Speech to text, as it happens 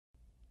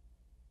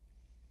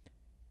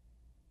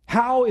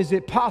How is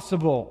it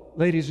possible,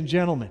 ladies and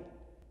gentlemen,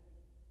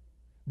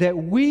 that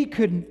we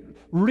could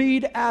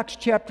read Acts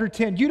chapter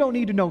 10? You don't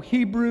need to know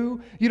Hebrew.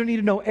 You don't need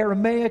to know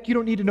Aramaic. You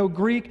don't need to know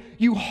Greek.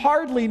 You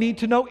hardly need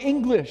to know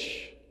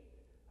English.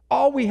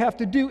 All we have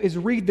to do is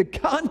read the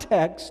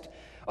context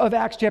of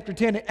Acts chapter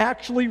 10 and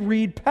actually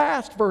read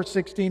past verse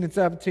 16 and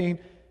 17,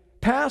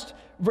 past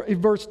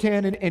verse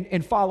 10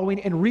 and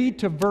following, and read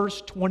to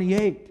verse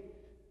 28,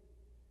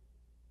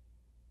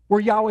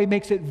 where Yahweh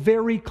makes it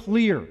very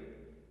clear.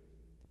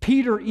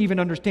 Peter even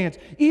understands,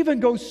 even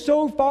goes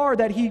so far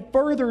that he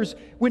furthers,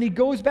 when he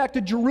goes back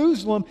to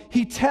Jerusalem,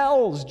 he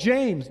tells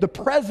James, the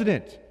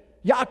president,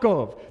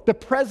 Yaakov, the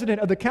president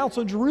of the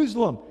council in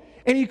Jerusalem,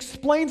 and he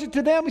explains it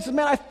to them. He says,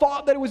 man, I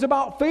thought that it was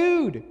about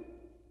food,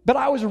 but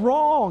I was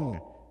wrong.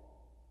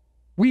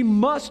 We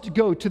must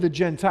go to the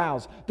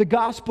Gentiles. The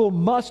gospel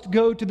must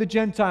go to the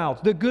Gentiles.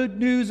 The good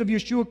news of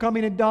Yeshua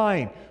coming and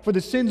dying for the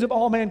sins of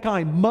all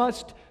mankind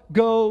must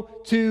go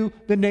to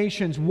the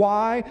nations.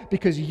 Why?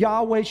 Because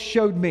Yahweh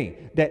showed me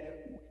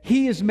that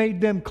He has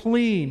made them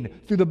clean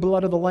through the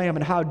blood of the Lamb,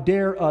 and how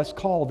dare us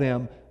call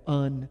them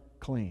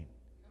unclean?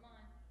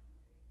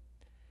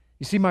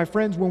 You see, my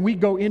friends, when we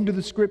go into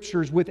the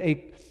Scriptures with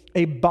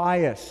a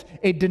bias,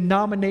 a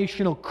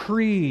denominational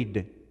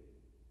creed,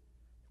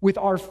 with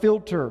our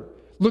filter,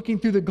 looking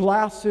through the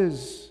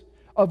glasses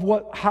of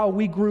how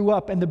we grew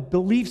up and the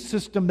belief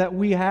system that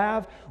we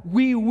have,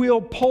 we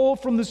will pull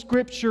from the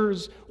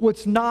Scriptures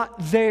what's not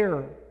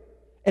there.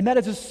 And that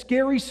is a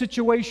scary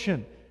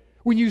situation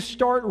when you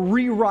start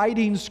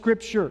rewriting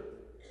Scripture.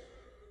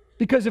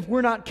 Because if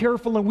we're not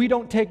careful and we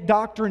don't take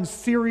doctrine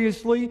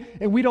seriously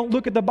and we don't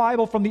look at the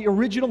Bible from the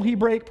original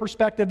Hebraic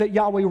perspective that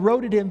Yahweh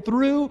wrote it in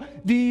through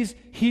these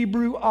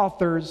Hebrew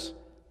authors,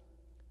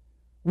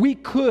 we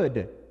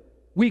could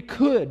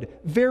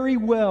very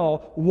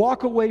well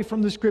walk away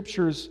from the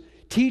Scriptures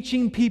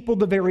teaching people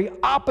the very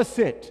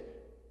opposite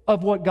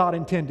of what God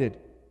intended.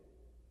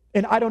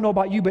 And I don't know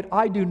about you, but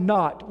I do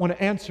not want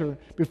to answer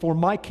before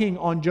my King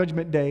on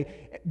Judgment Day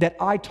that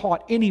I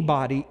taught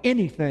anybody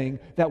anything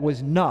that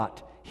was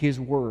not His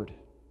Word.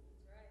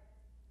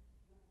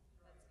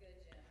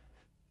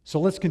 So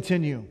let's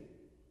continue.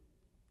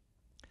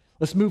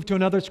 Let's move to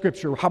another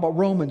Scripture. How about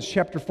Romans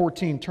chapter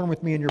 14? Turn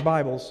with me in your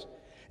Bibles.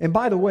 And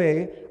by the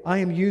way, I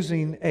am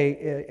using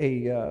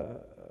a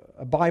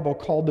Bible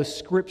called the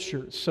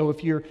Scriptures. So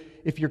if you're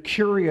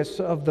curious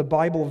of the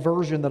Bible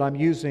version that I'm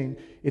using,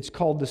 it's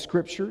called the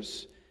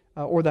Scriptures,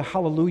 or the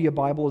Hallelujah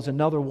Bible is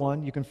another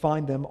one. You can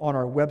find them on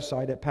our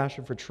website at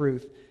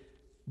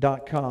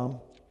passionfortruth.com.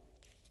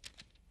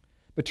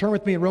 But turn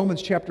with me in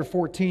Romans chapter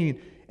 14,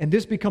 and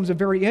this becomes a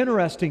very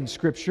interesting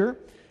Scripture.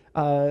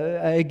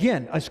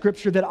 Again, a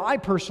Scripture that I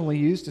personally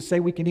use to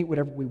say we can eat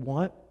whatever we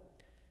want.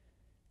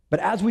 But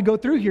as we go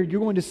through here,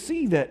 you're going to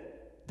see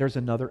that there's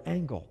another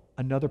angle,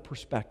 another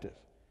perspective,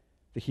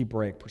 the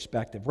Hebraic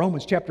perspective.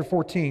 Romans chapter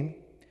 14,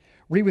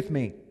 read with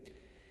me.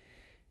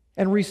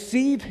 And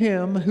receive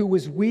him who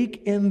was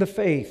weak in the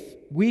faith,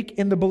 weak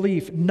in the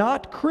belief,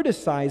 not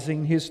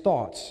criticizing his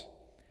thoughts.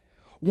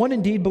 One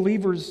indeed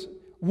believes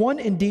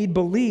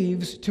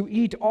to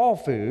eat all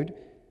food,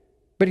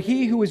 but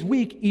he who is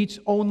weak eats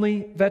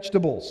only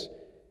vegetables.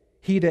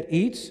 He that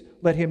eats,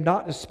 let him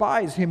not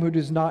despise him who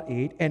does not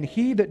eat, and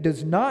he that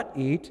does not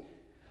eat,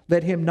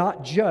 let him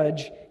not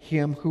judge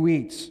him who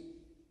eats.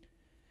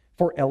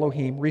 For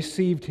Elohim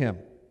received him.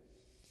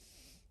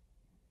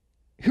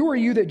 Who are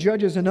you that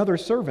judges another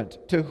servant,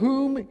 to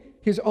whom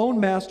his own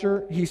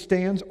master he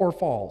stands or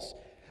falls?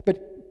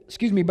 But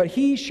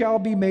he shall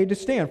be made to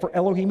stand, for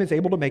Elohim is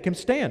able to make him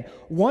stand.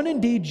 One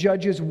indeed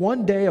judges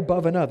one day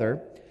above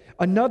another,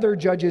 another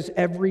judges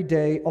every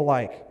day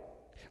alike.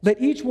 Let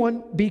each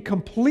one be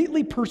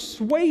completely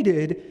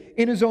persuaded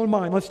in his own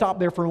mind. Let's stop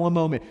there for one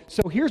moment.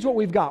 So here's what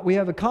we've got. We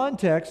have a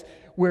context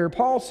where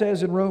Paul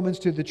says in Romans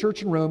to the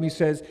church in Rome, he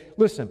says,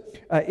 listen,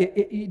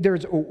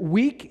 there's a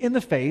weak in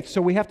the faith,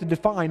 so we have to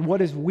define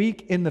what does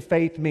weak in the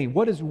faith mean.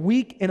 What does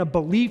weak in a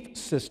belief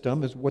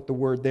system is what the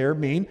word there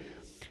mean.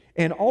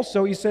 And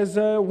also he says,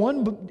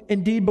 one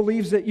indeed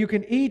believes that you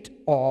can eat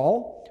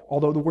all,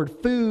 although the word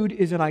food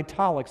is in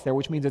italics there,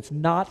 which means it's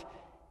not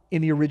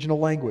in the original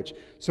language.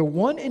 So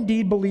one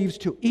indeed believes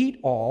to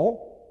eat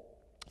all,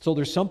 so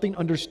there's something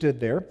understood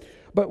there,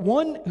 but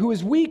one who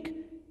is weak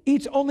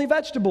eats only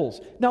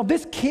vegetables. Now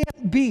this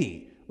can't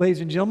be,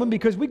 ladies and gentlemen,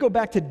 because we go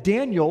back to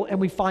Daniel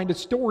and we find a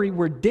story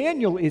where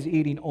Daniel is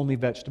eating only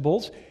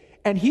vegetables,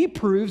 and he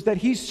proves that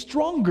he's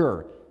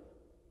stronger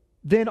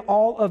than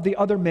all of the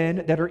other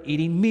men that are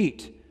eating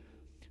meat.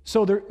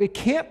 So it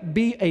can't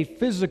be a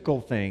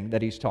physical thing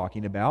that he's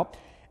talking about.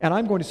 And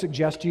I'm going to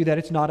suggest to you that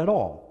it's not at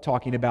all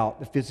talking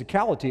about the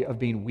physicality of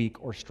being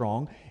weak or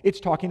strong. It's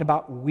talking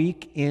about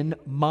weak in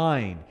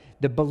mind.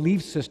 The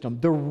belief system,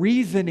 the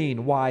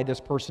reasoning why this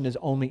person is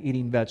only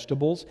eating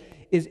vegetables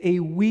is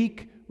a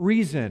weak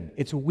reason.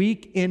 It's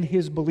weak in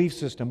his belief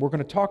system. We're going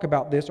to talk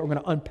about this. We're going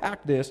to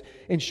unpack this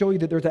and show you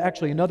that there's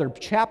actually another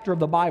chapter of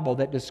the Bible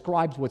that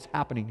describes what's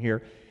happening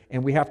here.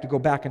 And we have to go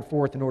back and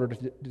forth in order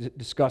to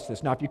discuss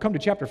this. Now, if you come to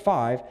chapter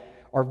 5,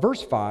 or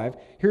verse 5,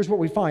 here's what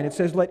we find. It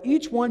says, let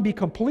each one be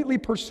completely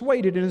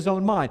persuaded in his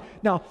own mind.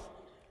 Now,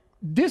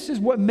 this is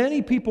what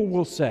many people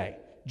will say.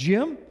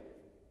 Jim,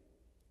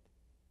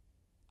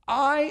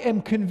 I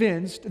am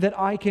convinced that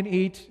I can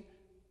eat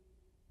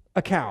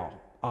a cow.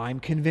 I'm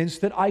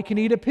convinced that I can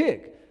eat a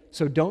pig.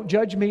 So don't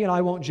judge me and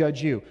I won't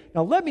judge you.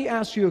 Now, let me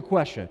ask you a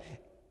question.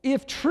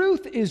 If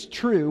truth is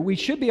true, we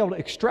should be able to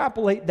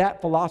extrapolate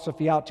that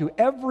philosophy out to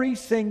every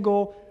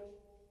single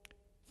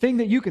thing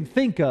that you can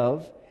think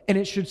of, and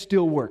it should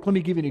still work. Let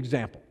me give you an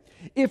example.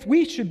 If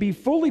we should be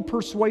fully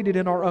persuaded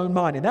in our own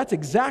mind, and that's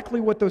exactly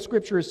what the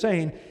scripture is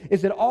saying,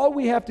 is that all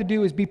we have to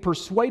do is be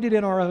persuaded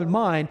in our own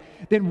mind,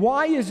 then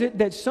why is it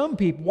that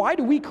why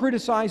do we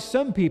criticize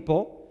some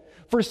people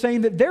for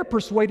saying that they're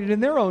persuaded in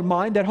their own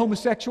mind that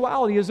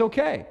homosexuality is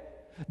okay?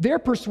 They're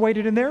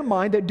persuaded in their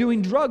mind that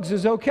doing drugs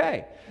is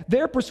okay.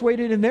 They're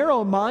persuaded in their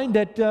own mind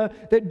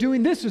that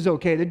doing this is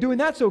okay, that doing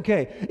that's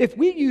okay. If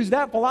we use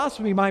that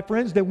philosophy, my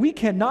friends, then we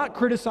cannot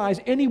criticize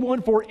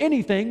anyone for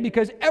anything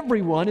because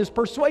everyone is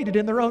persuaded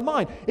in their own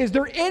mind. Is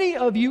there any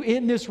of you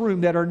in this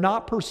room that are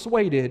not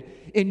persuaded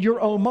in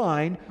your own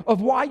mind of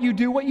why you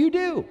do what you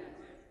do?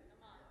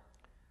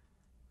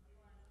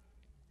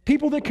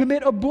 People that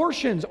commit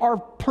abortions are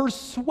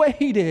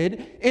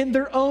persuaded in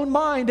their own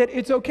mind that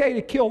it's okay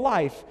to kill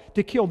life,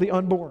 to kill the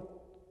unborn.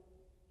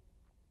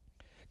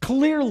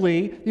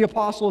 Clearly, the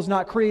apostle is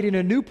not creating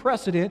a new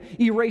precedent,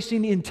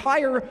 erasing the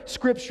entire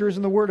scriptures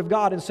and the Word of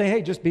God and saying,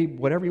 hey, just be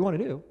whatever you want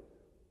to do.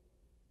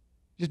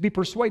 Just be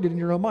persuaded in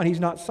your own mind. He's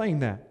not saying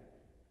that.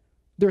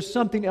 There's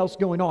something else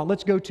going on.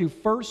 Let's go to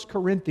 1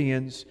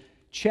 Corinthians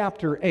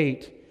chapter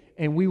 8,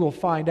 and we will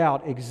find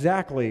out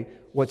exactly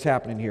what's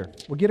happening here.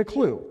 We'll get a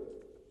clue.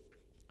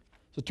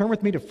 So turn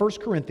with me to 1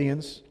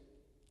 Corinthians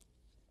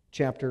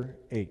chapter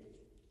 8.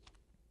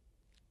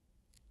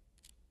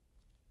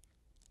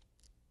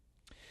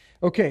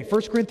 Okay,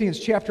 1 Corinthians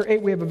chapter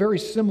 8, we have a very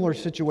similar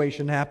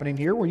situation happening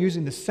here. We're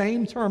using the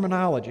same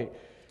terminology.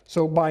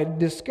 So by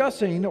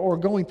discussing or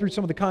going through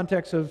some of the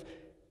context of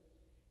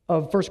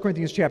 1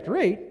 Corinthians chapter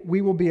 8,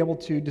 we will be able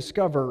to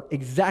discover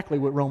exactly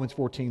what Romans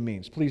 14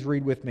 means. Please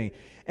read with me.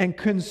 And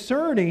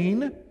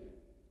concerning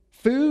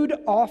food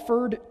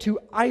offered to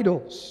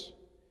idols,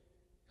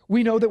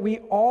 we know that we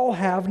all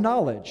have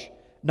knowledge.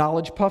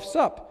 Knowledge puffs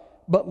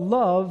up, but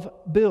love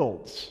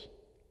builds.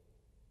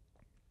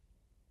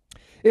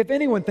 If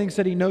anyone thinks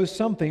that he knows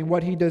something,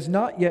 what he does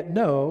not yet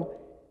know,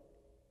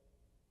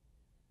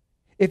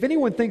 if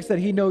anyone thinks that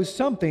he knows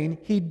something,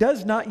 he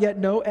does not yet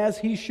know as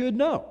he should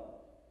know.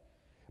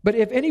 But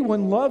if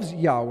anyone loves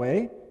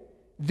Yahweh,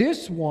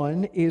 this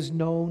one is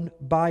known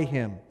by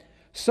him.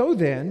 So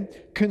then,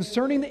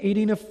 concerning the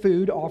eating of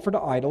food offered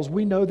to idols,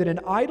 we know that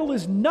an idol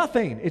is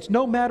nothing. It's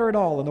no matter at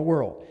all in the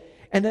world.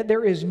 And that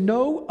there is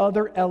no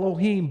other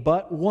Elohim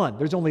but one.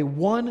 There's only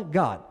one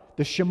God,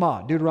 the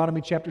Shema,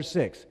 Deuteronomy chapter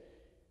 6.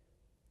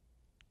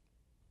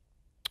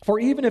 For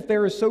even if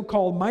there are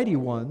so-called mighty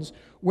ones,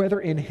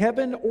 whether in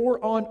heaven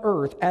or on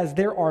earth, as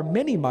there are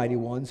many mighty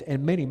ones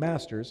and many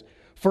masters,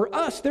 for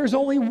us there's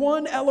only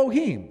one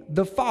Elohim,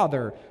 the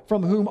Father,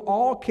 from whom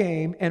all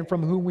came and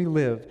from whom we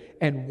live,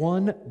 and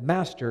one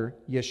Master,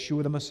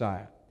 Yeshua the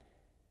Messiah,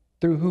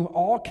 through whom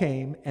all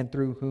came and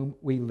through whom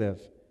we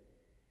live.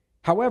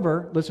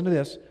 However, listen to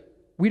this,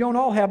 we don't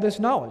all have this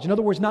knowledge. In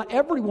other words, not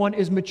everyone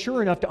is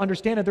mature enough to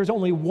understand that there's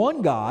only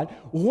one God,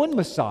 one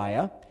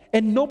Messiah,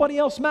 and nobody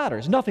else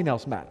matters. Nothing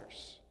else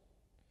matters.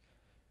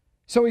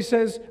 So he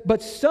says,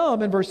 but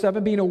some, in verse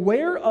 7, being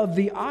aware of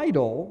the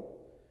idol,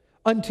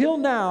 until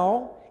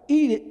now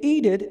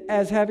eat it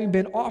as having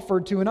been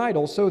offered to an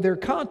idol, so their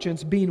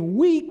conscience, being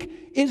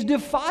weak, is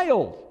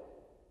defiled.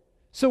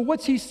 So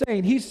what's he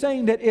saying? He's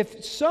saying that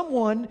if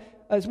someone,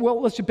 let's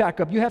just back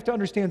up. You have to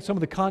understand some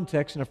of the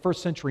context in a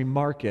first century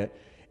market,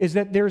 is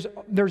that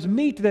there's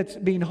meat that's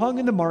being hung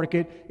in the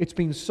market, it's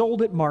being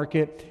sold at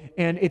market,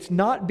 and it's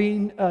not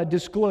being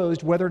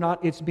disclosed whether or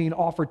not it's being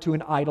offered to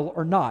an idol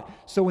or not.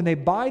 So when they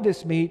buy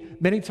this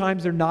meat, many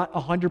times they're not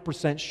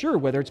 100% sure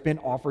whether it's been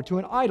offered to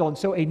an idol. And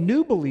so a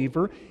new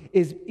believer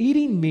is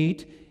eating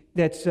meat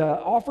that's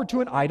offered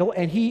to an idol,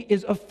 and he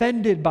is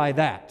offended by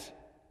that.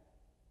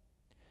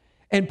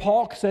 And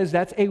Paul says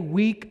that's a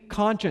weak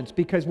conscience,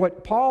 because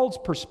what Paul's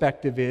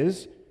perspective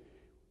is,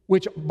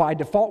 which by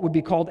default would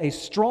be called a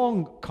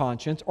strong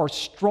conscience or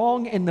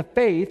strong in the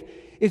faith,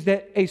 is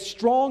that a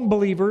strong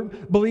believer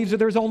believes that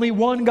there's only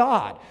one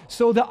God.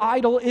 So the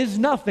idol is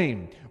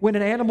nothing. When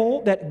an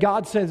animal that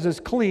God says is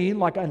clean,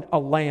 like a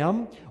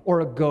lamb or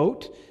a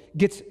goat,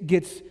 gets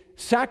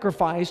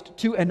sacrificed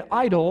to an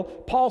idol,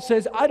 Paul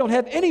says, I don't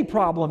have any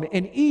problem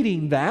in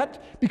eating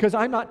that because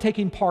I'm not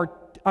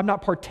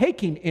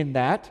partaking in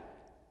that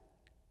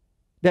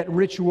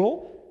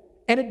ritual,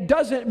 and it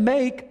doesn't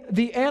make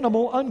the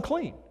animal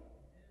unclean.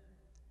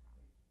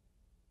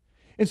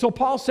 And so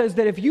Paul says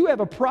that if you have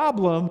a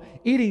problem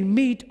eating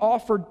meat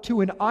offered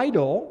to an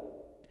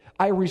idol,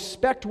 I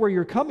respect where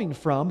you're coming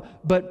from,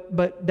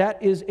 but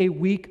that is a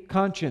weak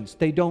conscience.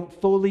 They don't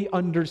fully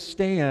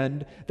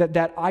understand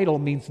that idol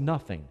means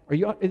nothing.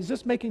 Is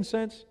this making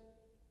sense?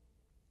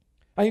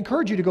 I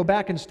encourage you to go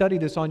back and study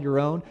this on your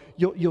own.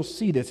 You'll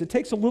see this. It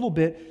takes a little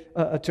bit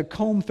to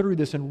comb through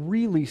this and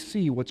really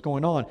see what's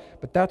going on,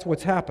 but that's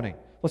what's happening.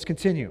 Let's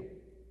continue.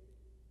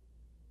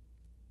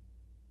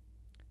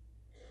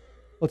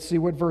 Let's see,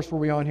 what verse were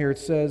we on here? It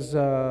says,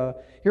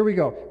 here we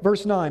go,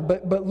 verse 9.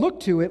 But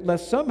look to it,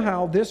 lest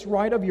somehow this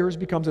right of yours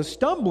becomes a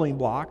stumbling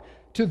block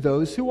to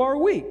those who are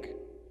weak.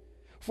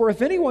 For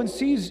if anyone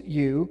sees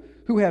you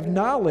who have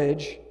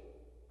knowledge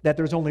that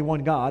there's only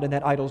one God and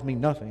that idols mean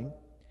nothing,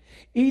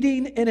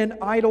 eating in an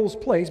idol's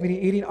place,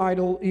 meaning eating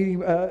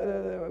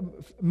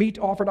meat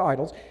offered to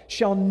idols,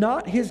 shall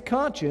not his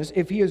conscience,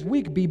 if he is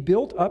weak, be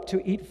built up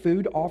to eat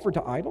food offered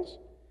to idols?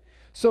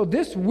 So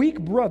this weak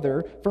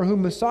brother for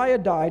whom Messiah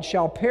died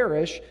shall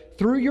perish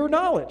through your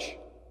knowledge.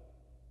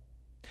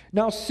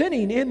 Now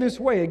sinning in this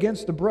way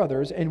against the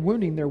brothers and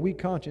wounding their weak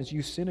conscience,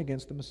 you sin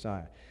against the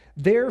Messiah.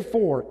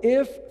 Therefore,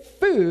 if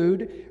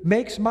food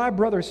makes my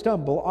brother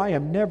stumble, I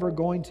am never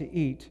going to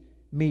eat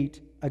meat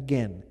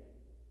again,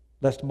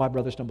 lest my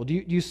brother stumble. Do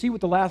you see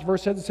what the last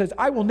verse says? It says,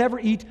 I will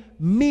never eat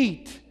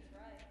meat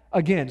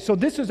again. So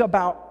this is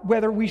about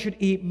whether we should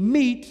eat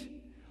meat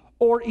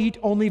or eat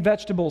only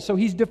vegetables. So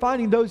he's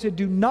defining those that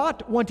do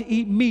not want to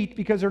eat meat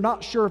because they're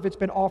not sure if it's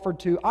been offered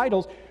to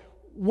idols.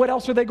 What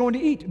else are they going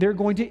to eat? They're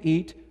going to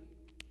eat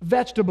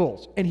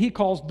vegetables. And he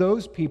calls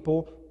those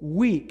people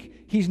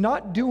weak. He's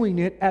not doing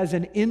it as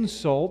an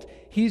insult.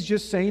 He's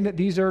just saying that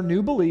these are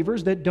new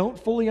believers that don't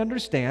fully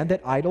understand that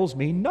idols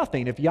mean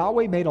nothing. If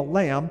Yahweh made a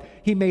lamb,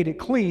 he made it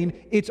clean.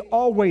 It's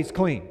always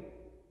clean.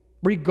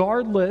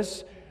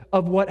 Regardless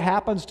of what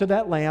happens to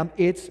that lamb,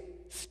 it's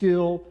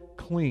still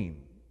clean.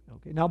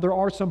 Okay. Now, there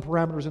are some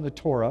parameters in the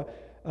Torah,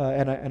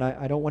 and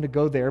I don't want to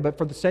go there, but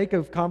for the sake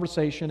of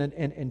conversation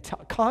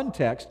and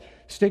context,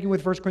 sticking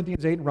with 1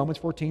 Corinthians 8 and Romans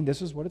 14,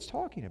 this is what it's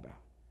talking about.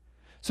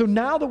 So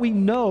now that we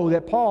know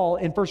that Paul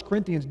in 1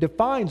 Corinthians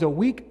defines a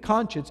weak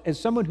conscience as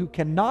someone who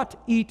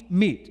cannot eat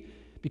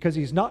meat because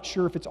he's not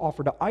sure if it's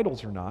offered to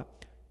idols or not,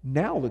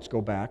 now let's go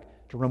back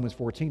to Romans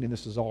 14, and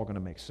this is all going to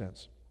make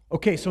sense.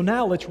 Okay, so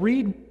now let's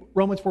read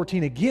Romans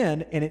 14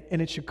 again,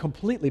 and it should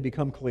completely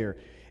become clear.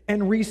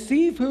 And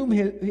receive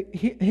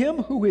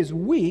him who is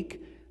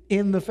weak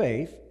in the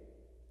faith,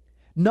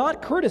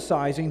 not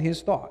criticizing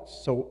his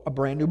thoughts. So a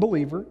brand new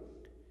believer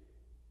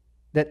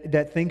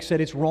that thinks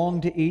that it's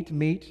wrong to eat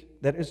meat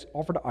that is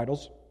offered to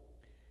idols.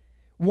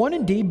 One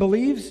indeed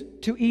believes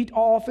to eat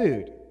all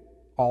food,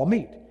 all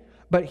meat,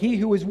 but he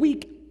who is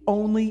weak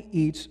only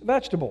eats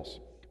vegetables.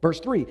 Verse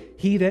 3,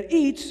 he that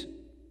eats,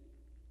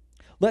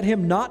 let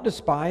him not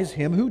despise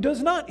him who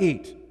does not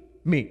eat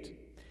meat.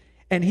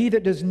 And he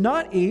that does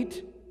not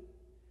eat,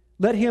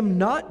 let him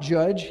not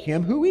judge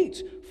him who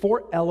eats,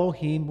 for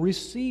Elohim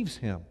receives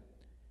him.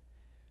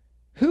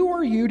 Who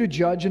are you to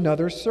judge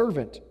another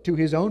servant? To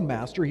his own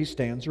master he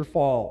stands or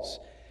falls.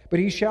 But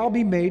he shall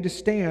be made to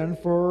stand,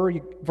 for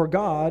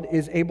God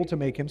is able to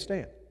make him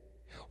stand.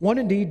 One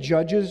indeed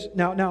judges.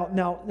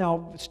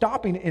 Now,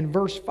 stopping in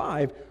verse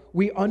 5,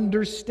 we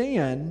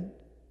understand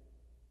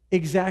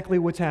exactly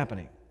what's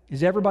happening.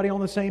 Is everybody on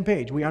the same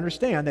page? We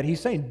understand that he's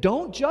saying,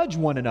 don't judge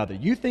one another.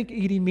 You think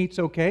eating meat's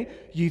okay.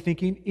 You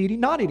think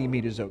not eating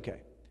meat is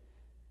okay.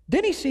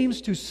 Then he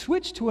seems to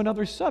switch to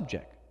another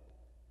subject.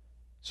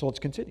 So let's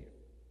continue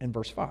in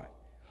verse 5.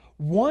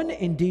 One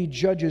indeed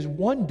judges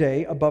one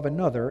day above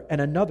another, and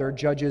another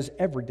judges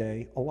every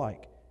day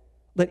alike.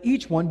 Let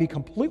each one be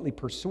completely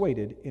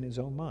persuaded in his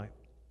own mind.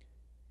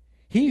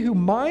 He who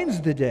minds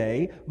the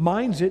day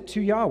minds it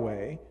to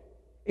Yahweh,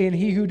 and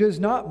he who does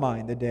not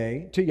mind the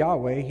day to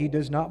Yahweh, he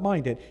does not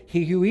mind it.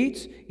 He who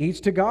eats, eats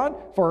to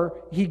God,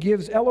 for he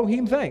gives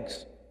Elohim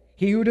thanks.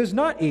 He who does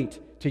not eat,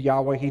 to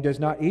Yahweh he does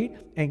not eat,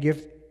 and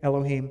gives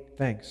Elohim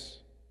thanks.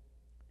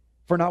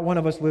 For not one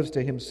of us lives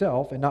to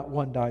himself, and not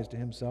one dies to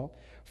himself.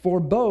 For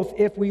both,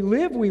 if we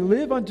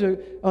live unto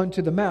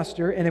the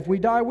Master, and if we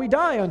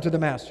die unto the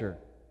Master,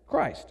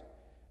 Christ.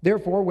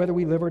 Therefore, whether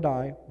we live or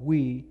die,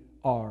 we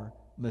are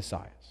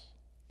Messiahs.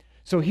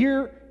 So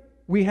here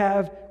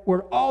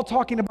we're all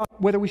talking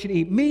about whether we should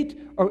eat meat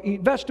or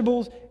eat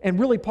vegetables, and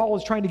really Paul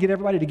is trying to get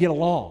everybody to get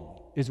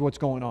along, is what's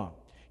going on.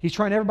 He's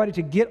trying everybody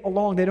to get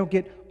along. They don't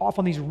get off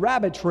on these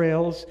rabbit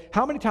trails.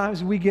 How many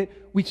times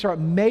we start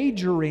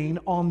majoring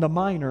on the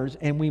minors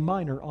and we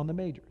minor on the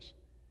majors?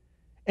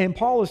 And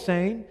Paul is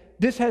saying,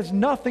 this has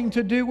nothing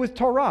to do with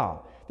Torah.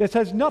 This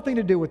has nothing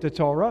to do with the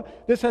Torah.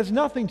 This has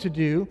nothing to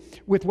do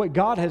with what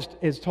God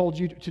has told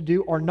you to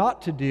do or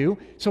not to do.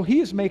 So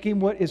he is making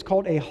what is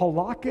called a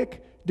halakhic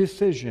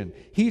decision.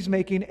 He's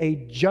making a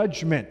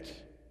judgment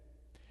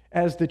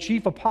as the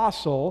chief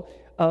apostle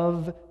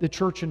of the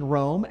church in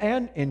Rome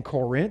and in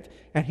Corinth,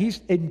 and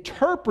he's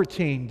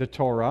interpreting the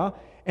Torah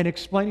and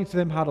explaining to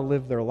them how to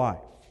live their life.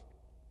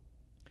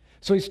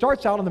 So he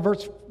starts out in the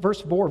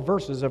verse 4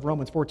 verses of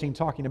Romans 14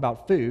 talking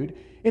about food,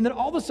 and then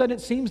all of a sudden it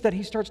seems that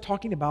he starts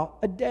talking about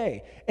a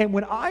day. And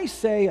when I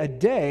say a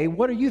day,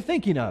 what are you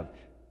thinking of?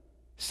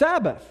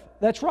 Sabbath.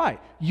 That's right.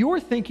 You're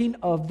thinking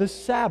of the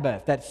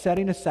Sabbath, that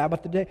setting a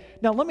Sabbath a day.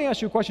 Now, let me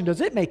ask you a question. Does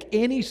it make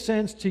any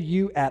sense to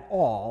you at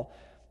all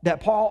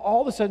that Paul all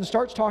of a sudden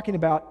starts talking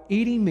about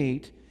eating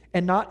meat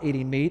and not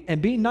eating meat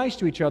and being nice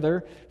to each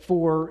other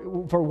for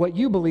what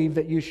you believe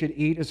that you should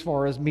eat as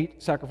far as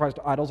meat sacrificed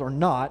to idols or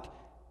not,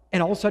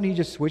 and all of a sudden he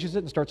just switches it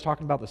and starts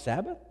talking about the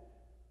Sabbath?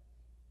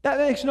 That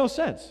makes no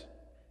sense.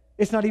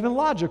 It's not even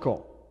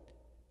logical.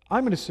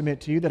 I'm going to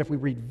submit to you that if we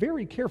read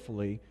very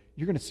carefully,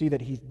 you're going to see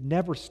that he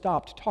never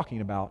stopped talking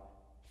about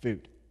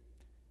food.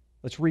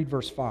 Let's read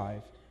verse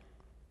 5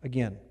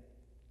 again.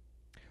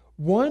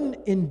 One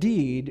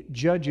indeed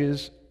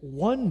judges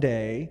one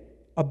day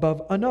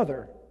above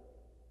another.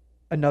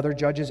 Another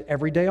judges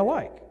every day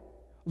alike.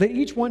 Let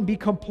each one be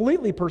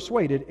completely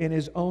persuaded in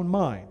his own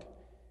mind.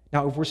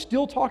 Now, if we're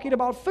still talking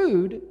about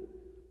food,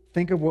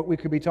 think of what we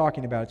could be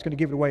talking about. It's going to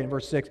give it away in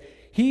verse 6.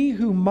 He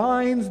who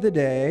minds the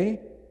day,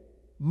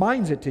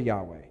 minds it to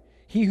Yahweh.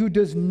 He who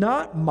does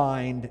not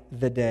mind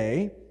the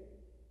day,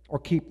 or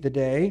keep the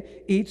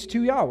day, eats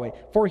to Yahweh.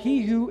 For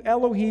he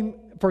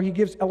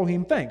gives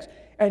Elohim thanks.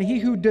 And he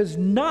who does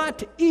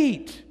not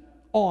eat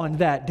on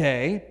that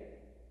day,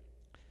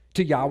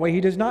 to Yahweh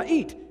he does not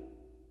eat,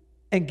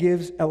 and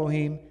gives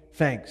Elohim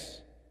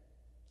thanks.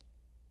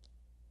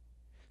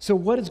 So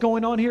what is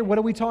going on here? What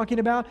are we talking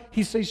about?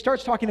 He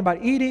starts talking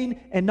about eating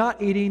and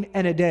not eating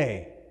and a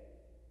day.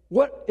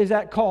 What is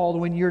that called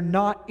when you're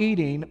not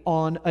eating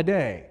on a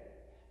day?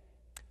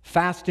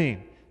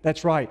 Fasting.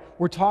 That's right.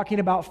 We're talking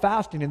about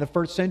fasting. In the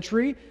first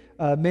century,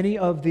 many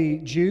of the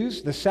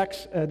Jews,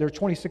 there are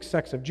 26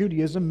 sects of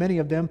Judaism, many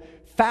of them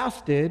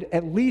fasted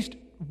at least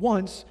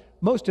once,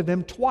 most of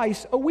them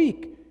twice a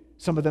week.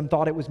 Some of them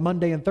thought it was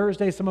Monday and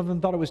Thursday. Some of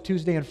them thought it was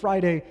Tuesday and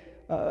Friday,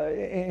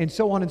 and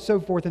so on and so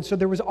forth. And so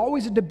there was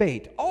always a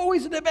debate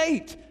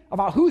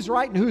about who's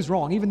right and who's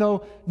wrong, even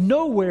though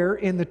nowhere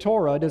in the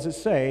Torah does it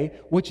say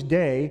which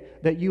day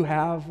that you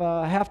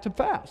have to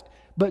fast.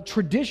 But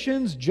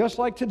traditions, just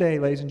like today,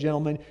 ladies and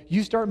gentlemen,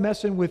 you start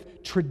messing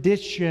with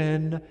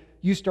tradition,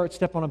 you start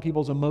stepping on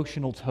people's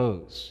emotional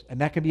toes.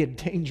 And that can be a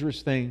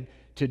dangerous thing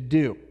to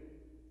do.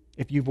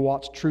 If you've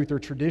watched Truth or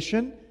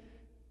Tradition,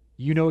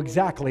 you know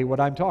exactly what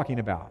I'm talking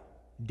about.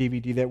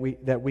 DVD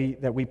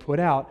that we put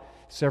out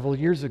several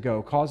years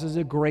ago causes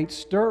a great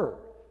stir.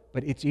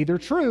 But it's either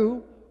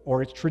true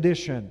or it's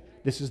tradition.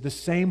 This is the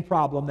same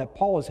problem that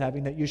Paul is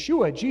having, that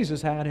Yeshua,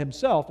 Jesus, had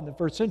himself in the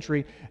first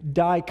century,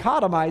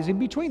 dichotomizing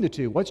between the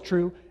two. What's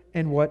true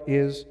and what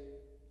is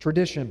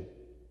tradition.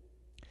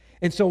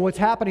 And so what's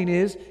happening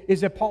is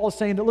that Paul is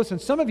saying that, listen,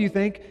 some of you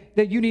think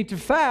that you need to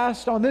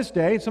fast on this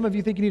day, and some of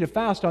you think you need to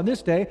fast on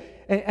this day,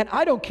 and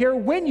I don't care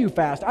when you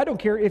fast. I don't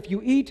care if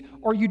you eat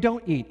or you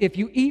don't eat. If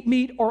you eat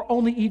meat or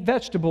only eat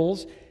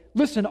vegetables,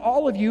 listen,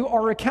 all of you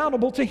are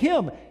accountable to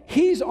Him.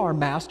 He's our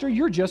master.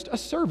 You're just a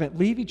servant.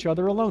 Leave each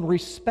other alone.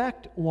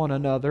 Respect one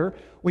another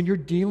when you're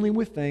dealing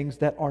with things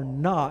that are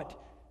not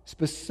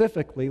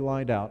specifically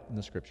lined out in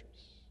the Scriptures.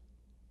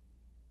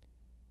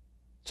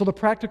 So the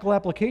practical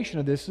application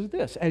of this is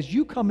this. As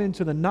you come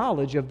into the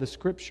knowledge of the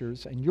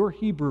Scriptures and your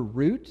Hebrew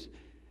roots,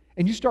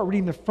 and you start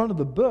reading the front of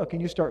the book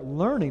and you start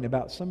learning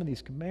about some of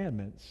these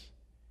commandments,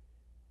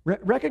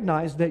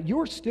 recognize that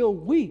you're still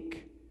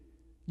weak.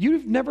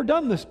 You've never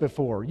done this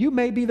before. You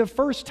may be the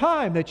first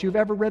time that you've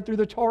ever read through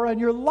the Torah in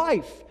your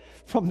life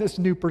from this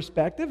new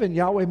perspective, and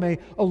Yahweh may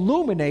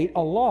illuminate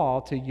a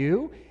law to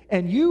you,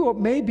 and you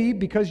may be,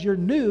 because you're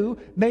new,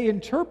 may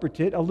interpret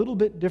it a little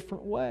bit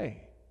different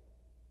way.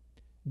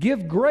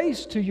 Give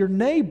grace to your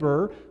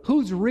neighbor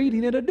who's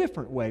reading it a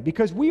different way,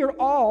 because we are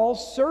all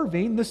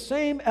serving the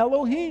same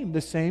Elohim,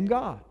 the same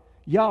God,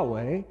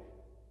 Yahweh,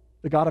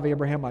 the God of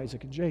Abraham,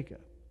 Isaac, and Jacob.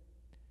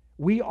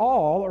 We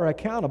all are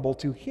accountable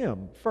to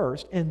Him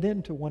first and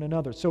then to one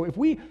another. So if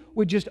we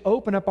would just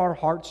open up our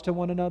hearts to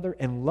one another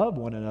and love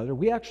one another,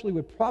 we actually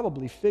would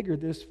probably figure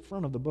this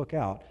front of the book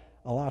out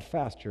a lot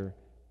faster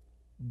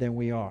than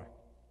we are.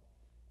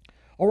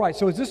 All right,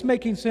 so is this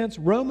making sense?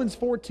 Romans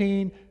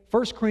 14,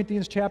 1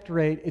 Corinthians chapter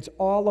 8, it's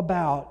all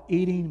about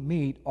eating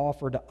meat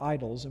offered to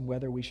idols and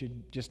whether we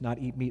should just not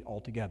eat meat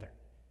altogether.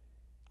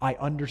 I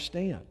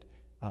understand.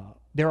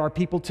 There are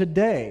people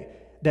today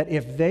that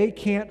if they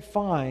can't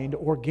find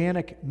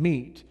organic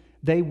meat,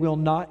 they will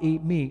not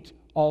eat meat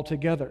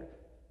altogether.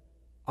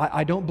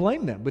 I don't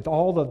blame them with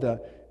all of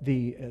the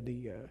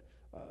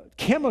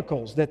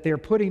chemicals that they're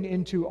putting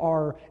into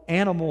our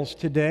animals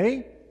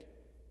today,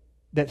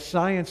 that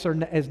science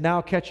is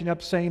now catching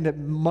up, saying that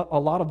a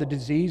lot of the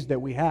disease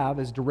that we have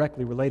is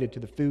directly related to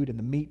the food and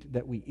the meat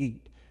that we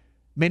eat.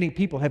 Many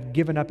people have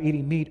given up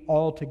eating meat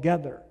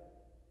altogether.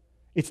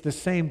 It's the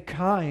same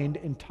kind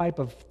and type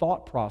of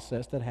thought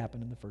process that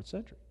happened in the first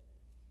century.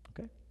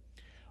 Okay?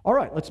 All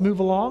right, let's move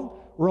along.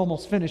 We're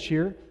almost finished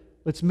here.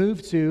 Let's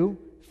move to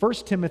 1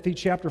 Timothy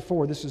chapter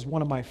 4. This is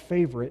one of my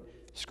favorite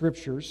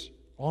scriptures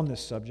on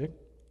this subject.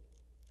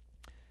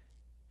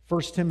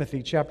 1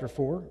 Timothy chapter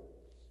 4.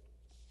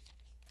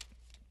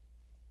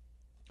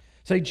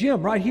 Say,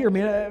 Jim, right here,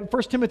 man,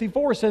 1 Timothy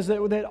 4 says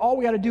that all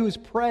we got to do is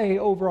pray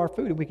over our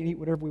food and we can eat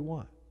whatever we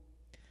want.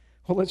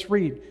 Well, let's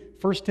read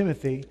 1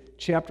 Timothy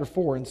chapter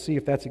 4 and see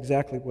if that's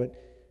exactly what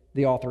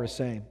the author is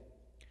saying.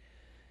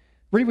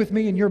 Read with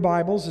me in your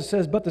Bibles. It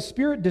says, "But the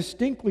Spirit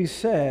distinctly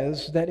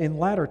says that in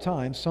latter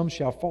times some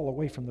shall fall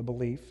away from the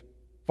belief,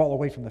 fall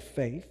away from the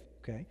faith,"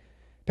 okay?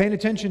 Paying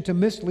attention to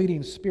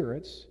misleading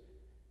spirits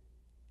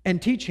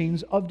and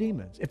teachings of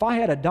demons. If I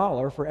had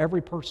 $1 for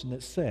every person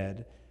that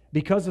said,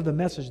 because of the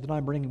message that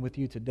I'm bringing with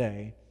you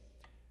today,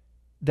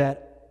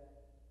 that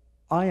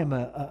I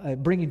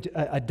am bringing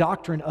a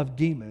doctrine of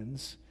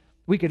demons,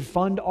 we could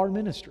fund our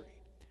ministry.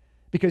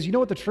 Because you know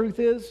what the truth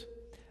is?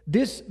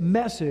 This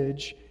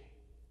message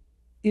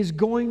is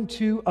going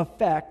to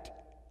affect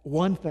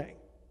one thing.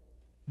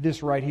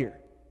 This right here,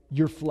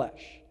 your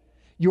flesh.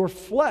 Your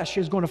flesh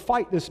is going to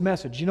fight this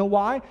message. You know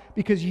why?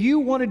 Because you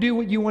want to do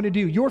what you want to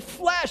do. Your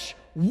flesh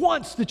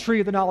wants the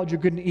tree of the knowledge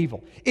of good and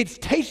evil. It's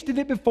tasted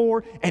it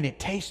before, and it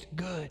tastes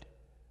good.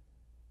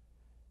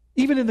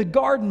 Even in the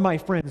garden, my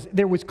friends,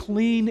 there was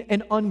clean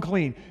and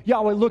unclean.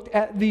 Yahweh looked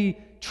at the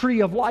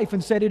tree of life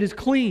and said, "It is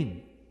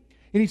clean."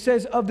 And He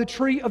says, "Of the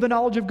tree of the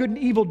knowledge of good and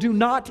evil, do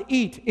not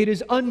eat. It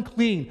is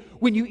unclean.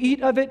 When you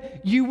eat of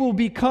it, you will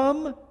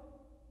become,"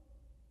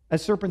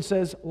 as serpent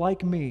says,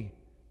 "like me.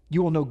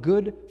 You will know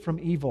good from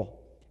evil."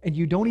 And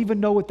you don't even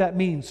know what that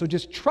means. So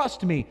just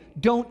trust me.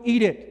 Don't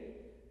eat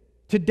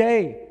it.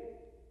 Today,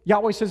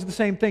 Yahweh says the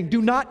same thing.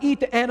 Do not eat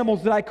the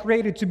animals that I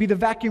created to be the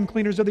vacuum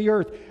cleaners of the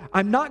earth.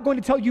 I'm not going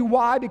to tell you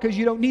why, because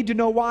you don't need to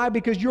know why,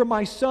 because you're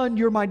my son,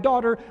 you're my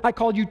daughter. I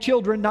call you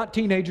children, not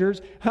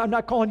teenagers. I'm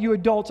not calling you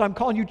adults. I'm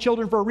calling you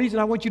children for a reason.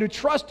 I want you to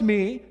trust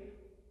me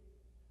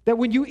that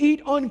when you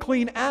eat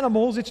unclean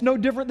animals, it's no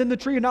different than the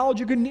tree of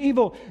knowledge of good and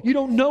evil. You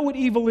don't know what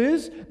evil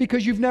is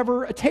because you've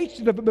never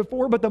tasted of it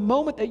before, but the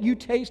moment that you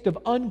taste of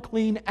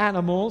unclean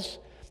animals,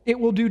 it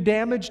will do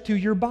damage to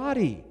your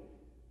body.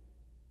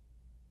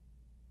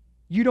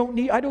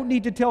 I don't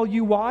need to tell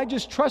you why.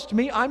 Just trust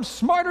me. I'm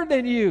smarter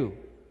than you,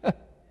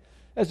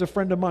 as a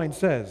friend of mine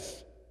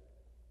says.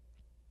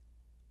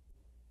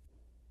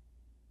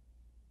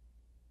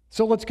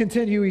 So let's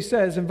continue. He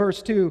says in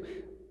verse 2,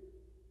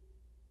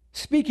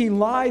 "Speaking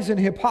lies and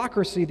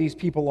hypocrisy, these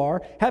people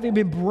are, having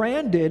been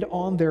branded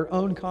on their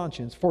own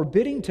conscience,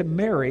 forbidding to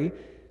marry,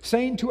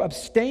 saying to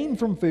abstain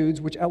from foods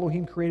which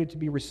Elohim created to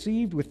be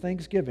received with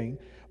thanksgiving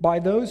by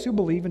those who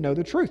believe and know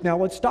the truth." Now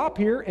let's stop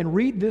here and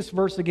read this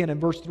verse again in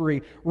verse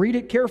 3. Read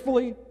it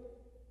carefully.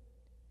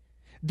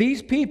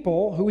 These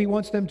people who he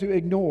wants them to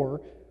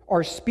ignore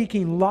are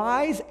speaking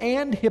lies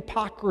and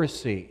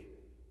hypocrisy.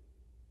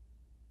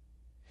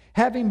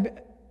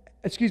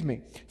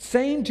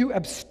 Saying to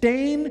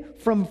abstain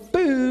from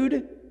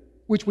food,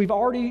 which we've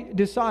already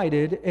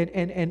decided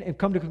and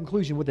come to a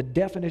conclusion what the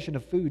definition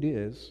of food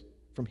is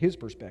from his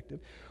perspective,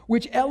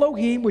 which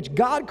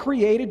God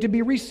created to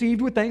be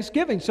received with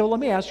thanksgiving. So let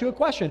me ask you a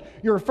question.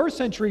 You're a first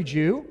century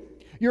Jew.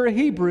 You're a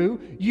Hebrew.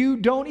 You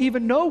don't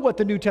even know what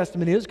the New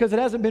Testament is because it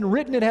hasn't been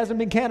written. It hasn't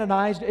been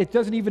canonized. It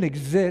doesn't even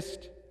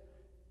exist.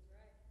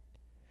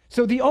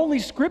 So the only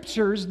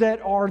scriptures that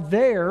are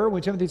there,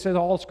 when Timothy says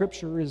all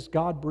scripture is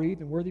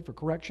God-breathed and worthy for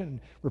correction and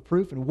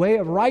reproof and way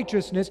of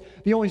righteousness,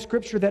 the only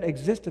scripture that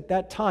exists at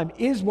that time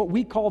is what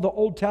we call the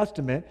Old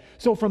Testament.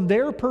 So from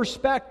their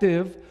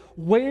perspective,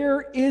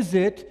 where is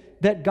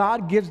it that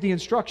God gives the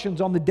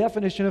instructions on the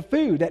definition of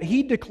food that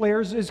he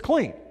declares is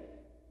clean?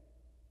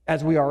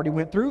 As we already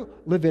went through,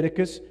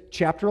 Leviticus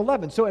chapter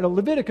 11. So in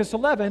Leviticus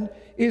 11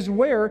 is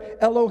where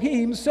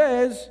Elohim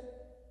says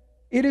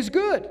it is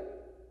good.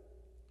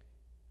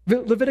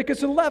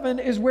 Leviticus 11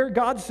 is where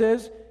God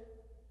says,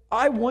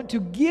 I want to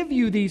give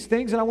you these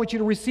things and I want you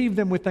to receive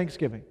them with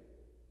thanksgiving.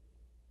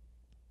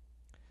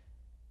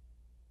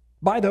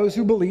 By those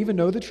who believe and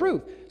know the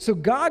truth. So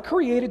God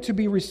created to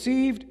be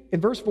received, in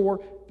verse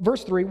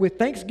 3, with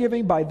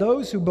thanksgiving by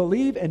those who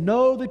believe and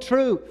know the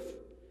truth.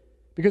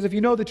 Because if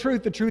you know the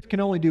truth can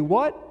only do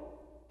what?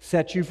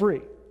 Set you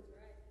free.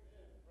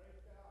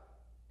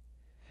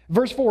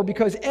 Verse 4,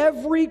 because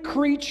every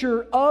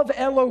creature of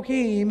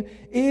Elohim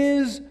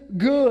is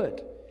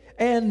good,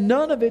 and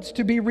none of it's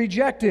to be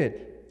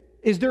rejected.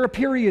 Is there a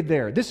period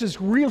there? This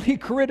is really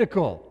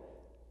critical.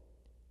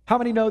 How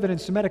many know that in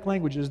Semitic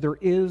languages there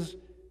is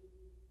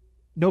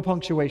no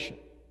punctuation,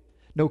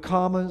 no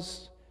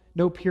commas,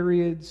 no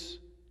periods?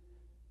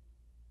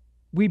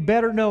 We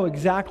better know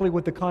exactly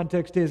what the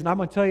context is. And I'm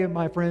going to tell you,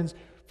 my friends,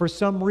 for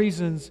some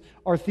reasons,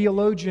 our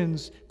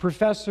theologians,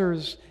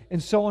 professors,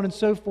 and so on and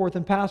so forth,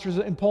 and pastors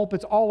and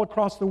pulpits all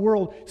across the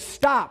world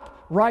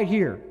stop right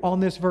here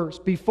on this verse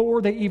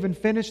before they even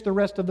finish the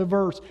rest of the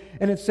verse.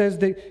 And it says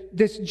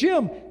that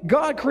Jim,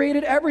 God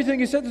created everything.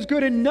 He said it's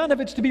good and none of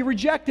it's to be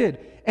rejected.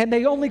 And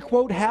they only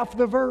quote half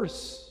the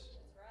verse.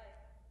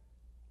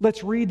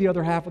 Let's read the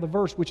other half of the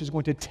verse, which is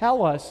going to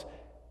tell us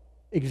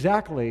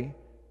exactly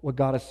what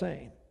God is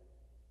saying,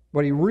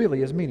 what he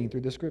really is meaning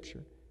through the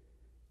scripture.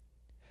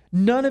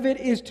 None of it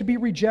is to be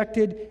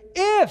rejected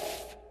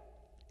if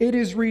it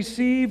is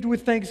received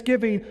with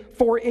thanksgiving,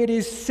 for it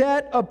is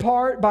set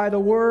apart by the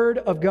word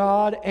of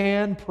God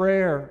and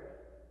prayer.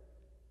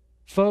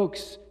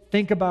 Folks,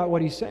 think about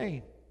what he's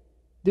saying.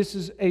 This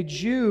is a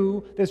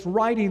Jew that's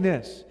writing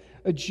this,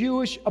 a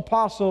Jewish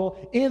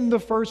apostle in the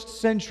first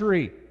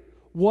century.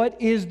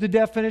 What is the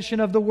definition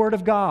of the Word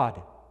of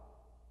God?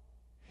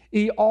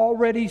 He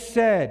already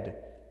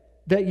said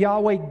that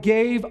Yahweh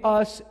gave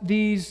us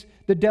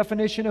the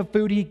definition of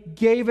food. He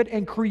gave it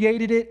and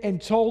created it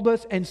and told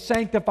us and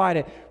sanctified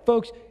it.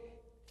 Folks,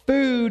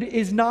 food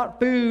is not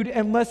food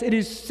unless it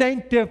is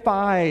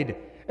sanctified,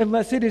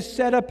 unless it is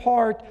set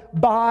apart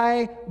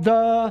by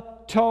the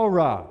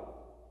Torah,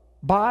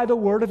 by the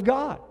Word of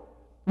God.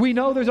 We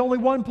know there's only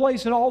one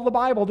place in all the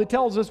Bible that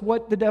tells us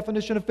what the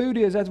definition of food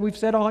is. As we've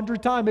said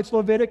 100 times, it's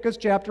Leviticus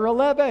chapter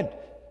 11.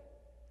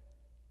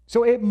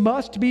 So it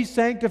must be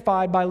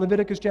sanctified by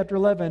Leviticus chapter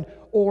 11,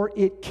 or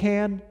it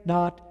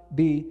cannot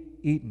be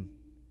eaten.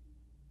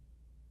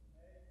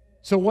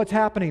 So what's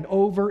happening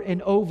over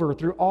and over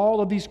through all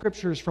of these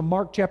scriptures from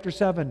Mark chapter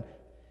 7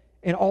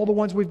 and all the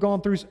ones we've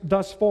gone through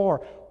thus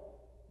far?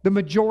 The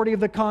majority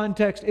of the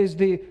context is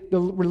the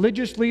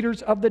religious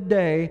leaders of the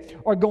day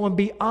are going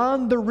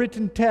beyond the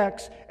written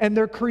text and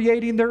they're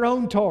creating their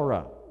own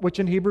Torah, which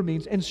in Hebrew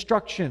means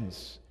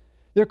instructions.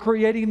 They're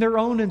creating their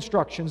own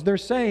instructions. They're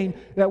saying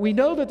that we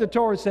know that the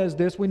Torah says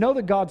this, we know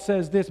that God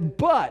says this,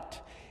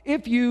 but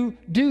if you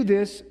do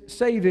this,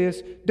 say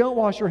this, don't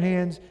wash your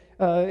hands,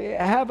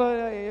 have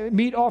a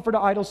meat offered to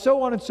idols,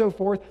 so on and so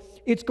forth,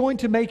 it's going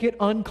to make it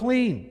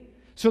unclean.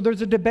 So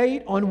there's a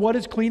debate on what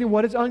is clean and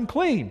what is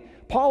unclean.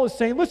 Paul is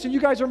saying, listen, you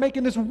guys are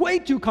making this way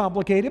too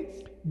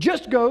complicated.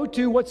 Just go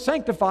to what's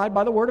sanctified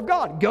by the Word of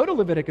God. Go to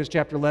Leviticus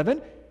chapter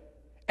 11,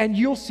 and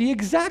you'll see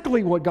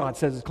exactly what God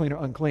says is clean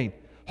or unclean.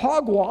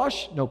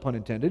 Hogwash, no pun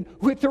intended,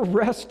 with the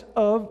rest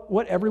of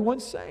what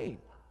everyone's saying.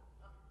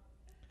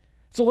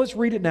 So let's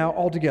read it now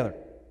all together.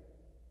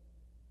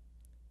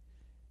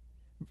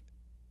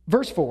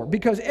 Verse 4,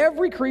 because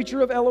every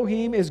creature of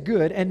Elohim is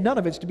good, and none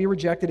of it's to be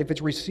rejected if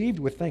it's received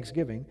with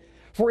thanksgiving,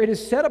 for it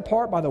is set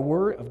apart by the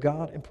word of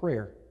God and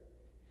prayer.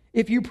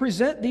 If you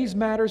present these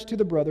matters to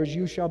the brothers,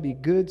 you shall be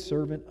good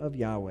servant of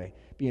Yahweh,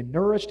 being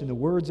nourished in the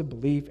words of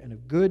belief and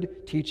of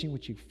good teaching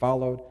which you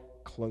followed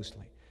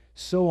closely.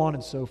 So on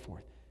and so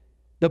forth.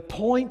 The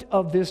point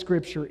of this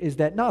scripture is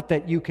that not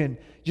that you can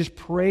just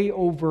pray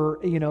over,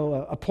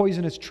 a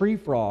poisonous tree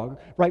frog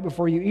right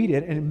before you eat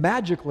it, and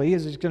magically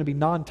it's going to be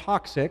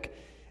non-toxic,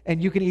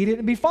 and you can eat it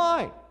and be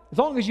fine. As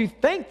long as you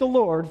thank the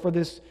Lord for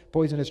this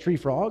poisonous tree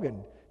frog,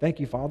 and thank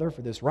you, Father,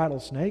 for this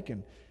rattlesnake,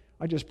 and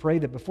I just pray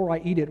that before I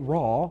eat it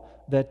raw,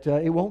 that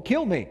it won't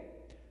kill me.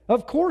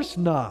 Of course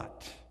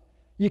not.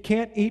 You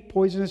can't eat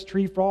poisonous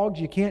tree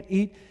frogs. You can't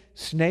eat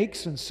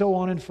snakes and so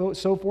on and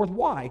so forth.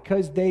 Why?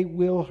 Because they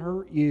will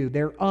hurt you.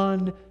 They're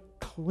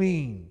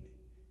unclean.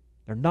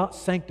 They're not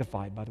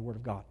sanctified by the Word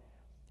of God.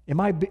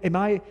 Am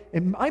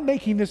I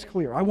making this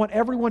clear? I want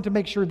everyone to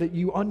make sure that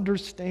you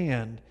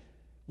understand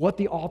what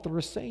the author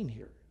is saying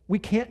here. We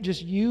can't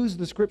just use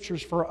the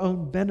scriptures for our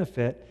own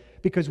benefit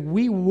because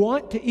we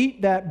want to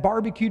eat that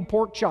barbecued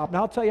pork chop.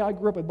 Now, I'll tell you, I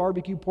grew up with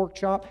barbecued pork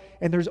chop,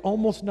 and there's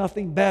almost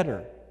nothing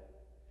better.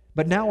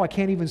 But now I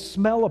can't even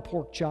smell a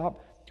pork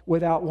chop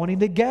without wanting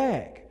to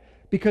gag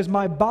because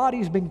my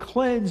body's been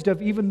cleansed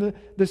of even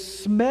the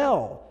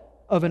smell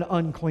of an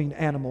unclean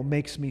animal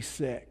makes me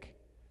sick.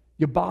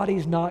 Your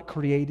body's not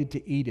created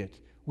to eat it.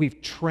 We've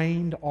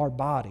trained our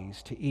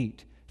bodies to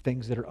eat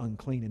things that are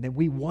unclean. And then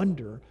we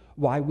wonder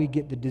why we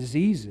get the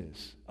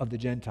diseases of the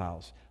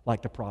Gentiles,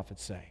 like the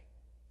prophets say.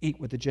 Eat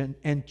what the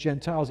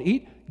Gentiles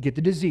eat, get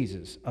the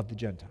diseases of the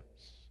Gentiles.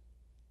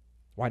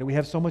 Why do we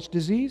have so much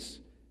disease?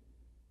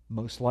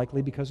 Most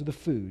likely because of the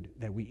food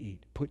that we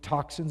eat. Put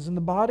toxins in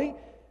the body,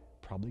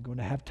 probably going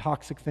to have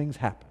toxic things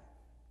happen.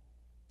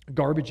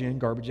 Garbage in,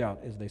 garbage out,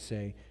 as they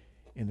say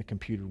in the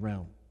computer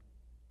realm.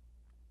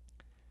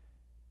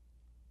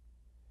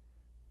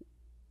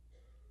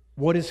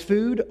 What is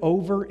food?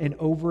 Over and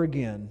over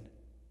again,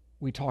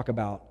 we talk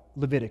about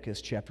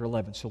Leviticus chapter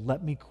 11. So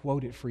let me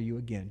quote it for you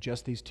again,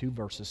 just these two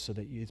verses, so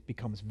that it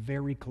becomes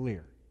very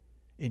clear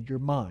in your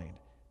mind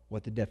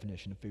what the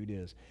definition of food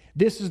is.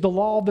 This is the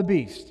law of the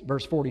beast,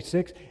 verse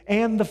 46,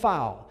 and the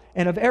fowl,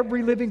 and of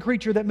every living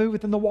creature that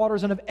moveth in the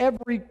waters, and of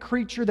every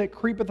creature that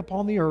creepeth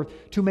upon the earth,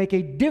 to make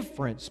a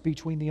difference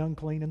between the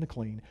unclean and the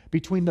clean,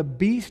 between the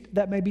beast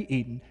that may be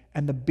eaten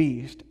and the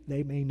beast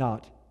they may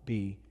not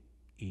be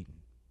eaten.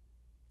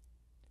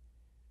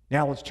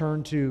 Now let's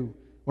turn to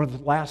one of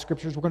the last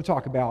scriptures we're going to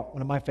talk about,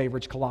 one of my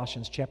favorites,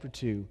 Colossians chapter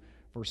 2,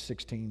 verse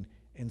 16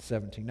 and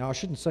 17. Now, I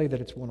shouldn't say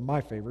that it's one of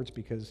my favorites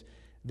because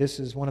this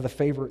is one of the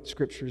favorite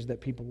scriptures that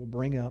people will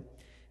bring up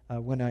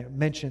when I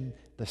mention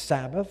the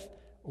Sabbath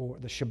or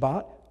the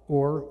Shabbat,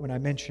 or when I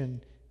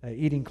mention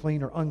eating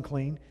clean or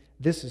unclean.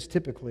 This is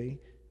typically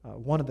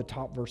one of the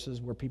top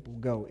verses where people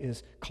go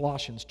is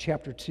Colossians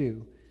chapter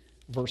 2,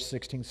 verse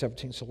 16,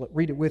 17. So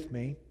read it with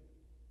me.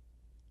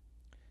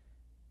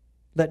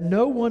 Let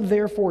no one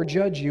therefore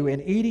judge you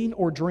in eating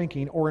or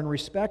drinking or in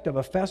respect of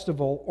a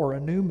festival or a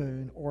new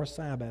moon or a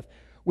Sabbath,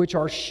 which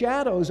are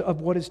shadows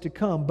of what is to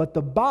come, but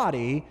the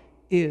body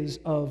is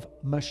of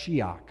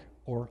Mashiach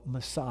or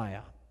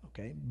Messiah.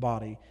 Okay,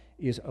 body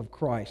is of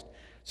Christ.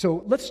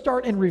 So let's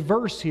start in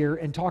reverse here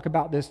and talk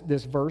about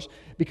this verse,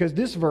 because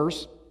this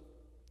verse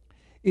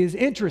is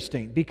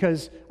interesting,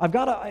 because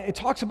it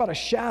talks about a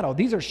shadow.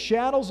 These are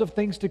shadows of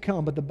things to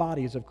come, but the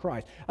body is of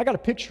Christ. I got a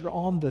picture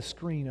on the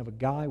screen of a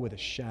guy with a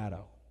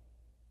shadow.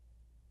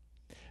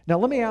 Now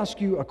let me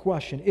ask you a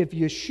question. If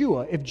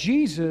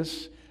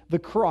Jesus the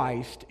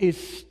Christ is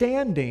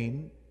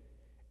standing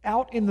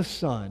out in the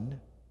sun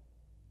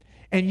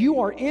and you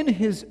are in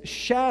his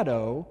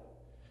shadow,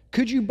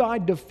 could you by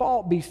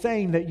default be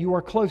saying that you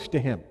are close to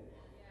him?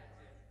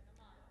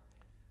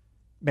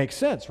 Makes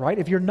sense, right?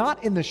 If you're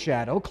not in the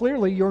shadow,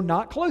 clearly you're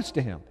not close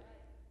to him.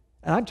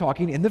 And I'm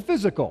talking in the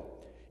physical.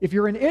 If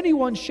you're in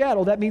anyone's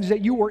shadow, that means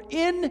that you are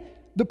in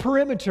the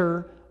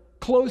perimeter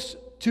close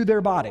to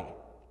their body.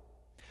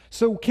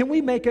 So can we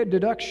make a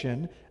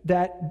deduction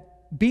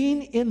that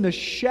being in the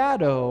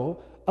shadow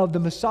of the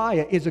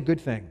Messiah is a good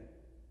thing?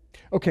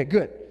 Okay,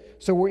 good.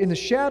 So we're in the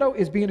shadow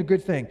is being a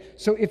good thing.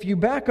 So if you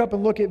back up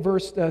and look at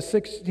verse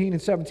 16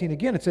 and 17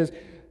 again,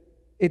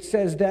 it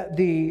says that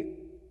the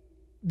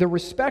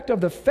respect of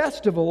the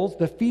festivals,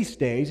 the feast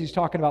days, he's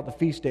talking about the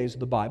feast days of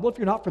the Bible. If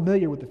you're not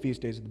familiar with the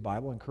feast days of the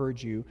Bible, I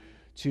encourage you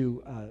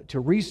to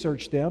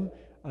research them,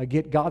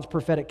 get God's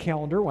prophetic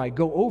calendar where I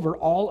go over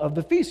all of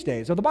the feast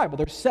days of the Bible.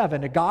 There's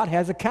 7, and God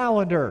has a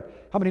calendar.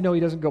 How many know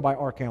he doesn't go by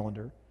our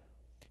calendar?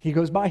 He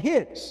goes by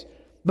his.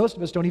 Most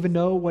of us don't even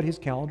know what his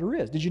calendar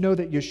is. Did you know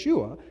that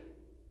Yeshua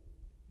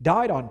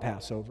died on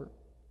Passover,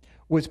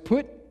 was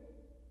put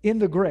in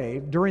the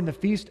grave during the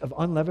Feast of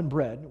Unleavened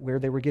Bread, where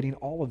they were getting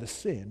all of the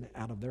sin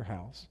out of their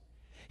house?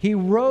 He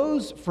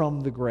rose from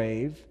the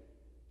grave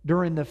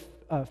during the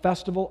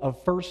festival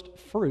of first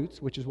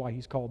fruits, which is why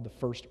he's called the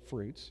first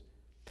fruits.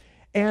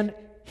 And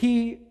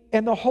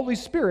the Holy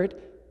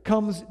Spirit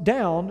comes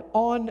down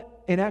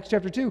in Acts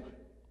chapter 2,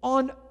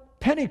 on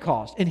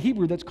Pentecost. In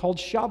Hebrew, that's called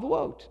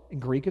Shavuot. In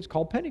Greek, it's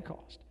called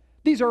Pentecost.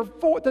 These are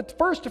the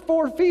first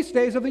 4 feast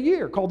days of the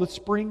year, called the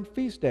spring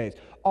feast days.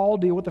 All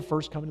deal with the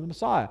first coming of the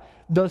Messiah.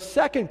 The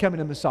second coming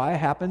of the Messiah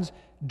happens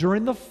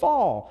during the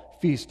fall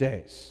feast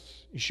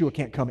days. Yeshua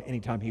can't come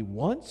anytime he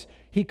wants.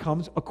 He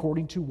comes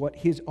according to what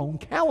his own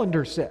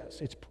calendar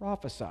says. It's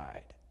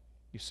prophesied,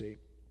 you see.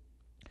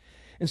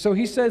 And so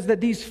he says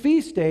that these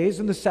feast days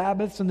and the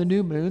Sabbaths and the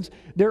new moons,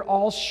 they're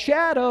all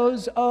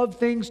shadows of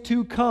things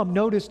to come.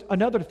 Notice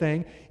another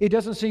thing. It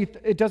doesn't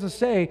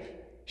say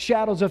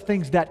shadows of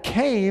things that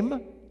came,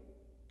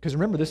 because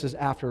remember, this is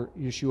after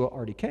Yeshua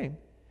already came.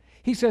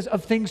 He says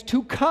of things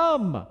to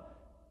come,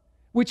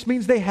 which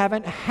means they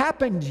haven't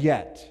happened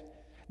yet.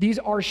 These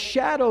are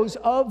shadows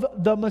of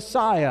the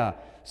Messiah.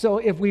 So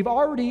if we've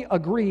already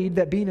agreed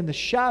that being in the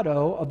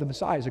shadow of the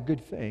Messiah is a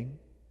good thing,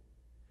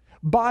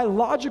 by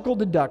logical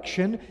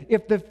deduction,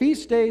 if the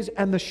feast days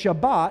and the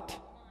Shabbat,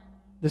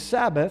 the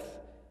Sabbath,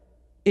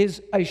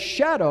 is a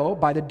shadow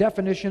by the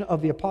definition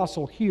of the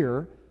apostle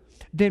here,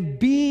 then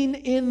being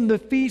in the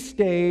feast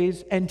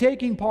days and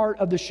taking part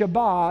of the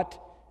Shabbat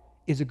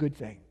is a good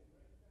thing.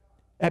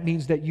 That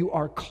means that you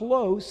are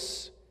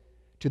close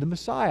to the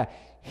Messiah.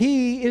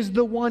 He is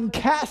the one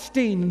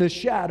casting the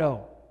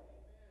shadow.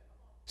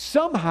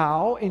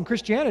 Somehow in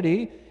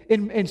Christianity,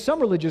 in some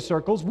religious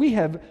circles, we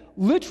have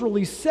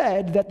literally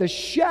said that the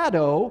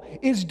shadow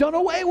is done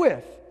away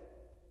with.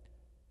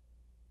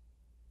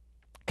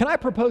 Can I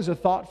propose a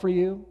thought for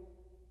you?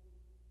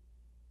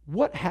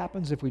 What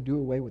happens if we do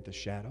away with the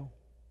shadow?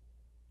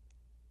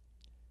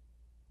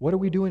 What are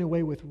we doing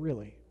away with,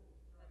 really?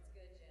 That's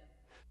good,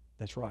 Jim.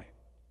 That's right.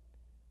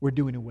 We're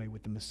doing away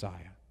with the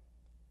Messiah.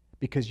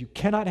 Because you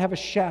cannot have a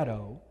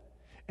shadow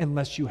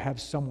unless you have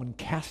someone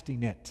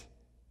casting it.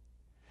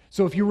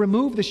 So if you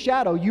remove the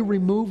shadow, you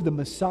remove the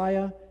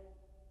Messiah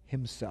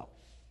himself.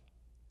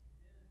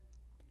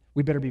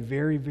 We better be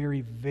very,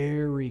 very,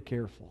 very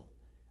careful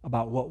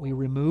about what we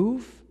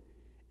remove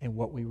and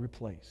what we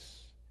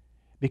replace.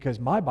 Because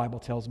my Bible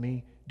tells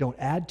me, don't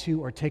add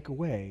to or take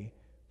away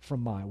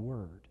from my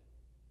word,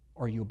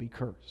 or you'll be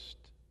cursed.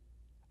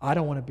 I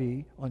don't want to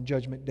be, on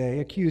Judgment Day,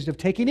 accused of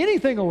taking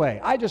anything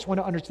away. I just want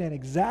to understand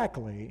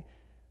exactly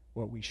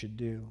what we should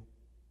do.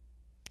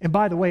 And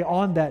by the way,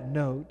 on that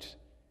note,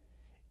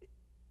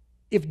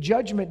 if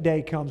Judgment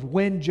Day comes,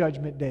 when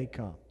Judgment Day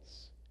comes,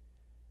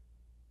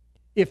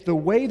 if the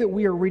way that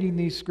we are reading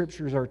these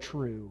scriptures are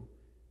true,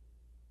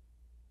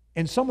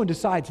 and someone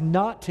decides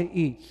not to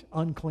eat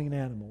unclean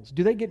animals,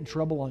 do they get in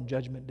trouble on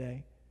Judgment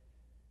Day?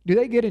 Do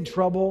they get in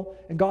trouble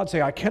and God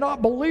say, I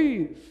cannot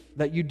believe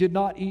that you did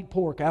not eat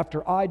pork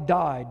after I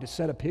died to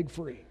set a pig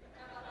free?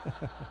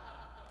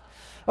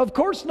 Of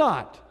course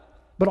not.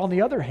 But on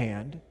the other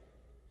hand,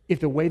 if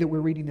the way that we're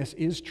reading this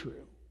is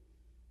true,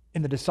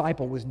 and the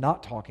disciple was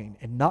not talking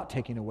and not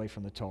taking away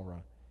from the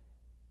Torah,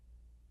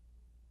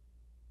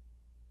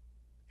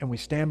 and we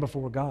stand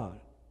before God,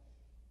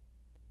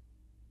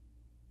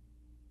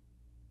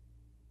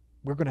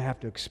 we're going to have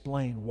to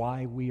explain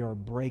why we are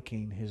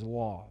breaking his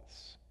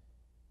laws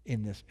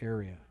in this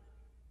area.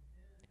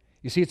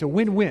 You see, it's a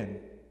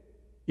win-win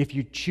if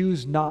you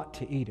choose not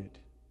to eat it.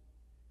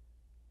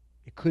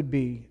 It could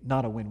be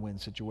not a win-win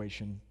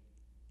situation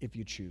if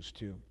you choose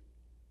to.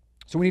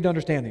 So we need to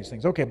understand these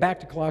things. Okay, back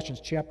to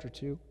Colossians chapter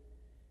 2.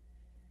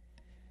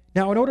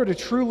 Now, in order to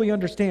truly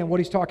understand what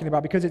he's talking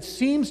about, because it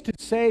seems to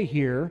say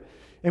here,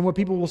 and what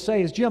people will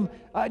say is, Jim,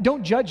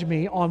 don't judge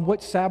me on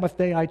what Sabbath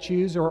day I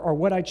choose or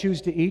what I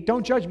choose to eat.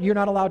 Don't judge me. You're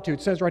not allowed to.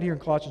 It says right here in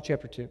Colossians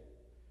chapter 2.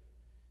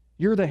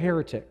 You're the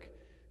heretic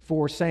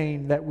for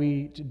saying that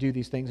we do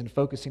these things and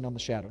focusing on the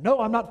shadow. No,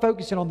 I'm not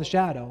focusing on the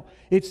shadow.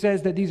 It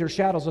says that these are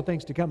shadows of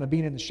things to come, and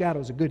being in the shadow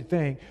is a good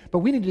thing. But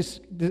we need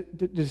to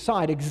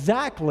decide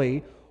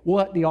exactly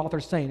what the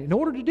author's saying. In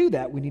order to do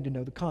that, we need to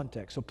know the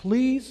context. So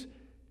please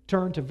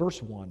turn to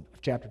verse 1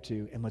 of chapter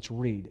 2 and let's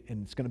read.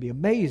 And it's going to be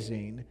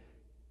amazing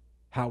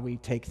how we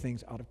take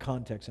things out of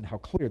context and how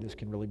clear this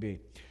can really be.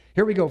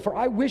 Here we go. For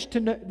I wish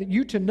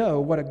you to know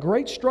what a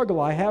great struggle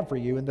I have for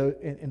you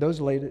in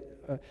those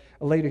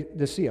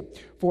Laodicea.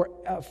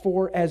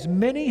 For as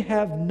many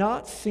have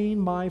not seen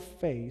my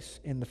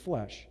face in the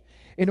flesh,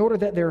 in order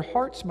that their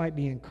hearts might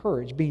be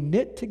encouraged, be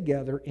knit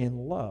together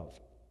in love.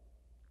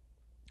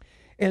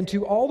 And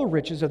to all the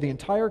riches of the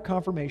entire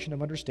confirmation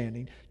of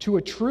understanding, to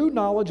a true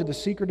knowledge of the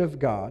secret of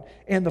God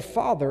and the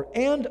Father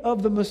and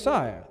of the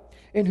Messiah,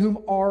 in whom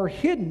are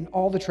hidden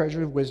all the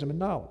treasures of wisdom and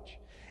knowledge.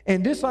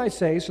 And this I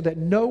say so that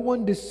no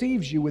one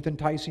deceives you with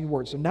enticing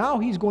words. So now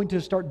he's going to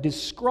start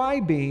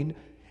describing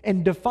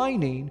and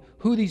defining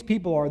who these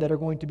people are that are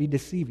going to be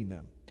deceiving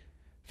them.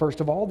 First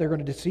of all, they're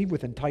going to deceive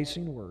with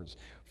enticing words.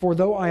 For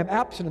though I am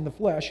absent in the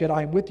flesh, yet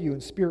I am with you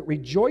in spirit,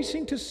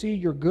 rejoicing to see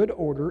your good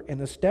order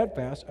and the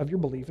steadfast of your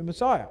belief in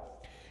Messiah.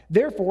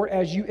 Therefore,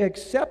 as you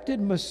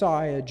accepted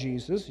Messiah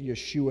Jesus,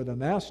 Yeshua the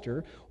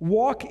Master,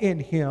 walk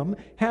in him,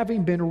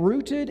 having been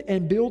rooted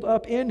and built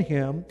up in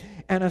him,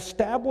 and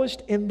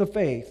established in the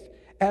faith,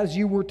 as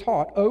you were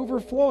taught,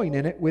 overflowing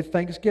in it with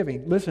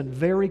thanksgiving. Listen,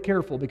 very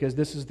careful, because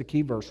this is the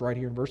key verse right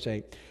here in verse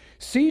 8.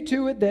 See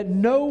to it that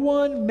no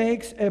one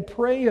makes a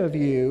prey of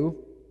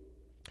you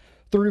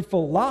through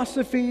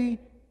philosophy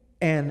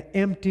and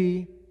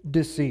empty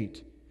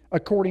deceit,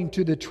 according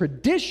to the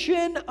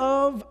tradition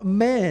of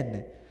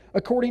men,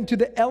 according to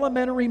the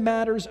elementary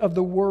matters of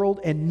the world,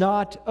 and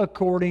not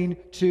according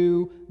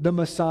to the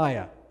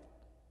Messiah.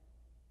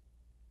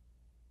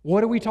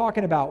 What are we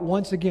talking about?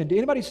 Once again, did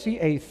anybody see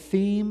a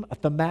theme, a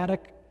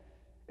thematic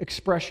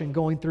expression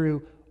going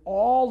through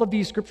all of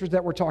these scriptures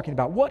that we're talking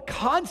about? What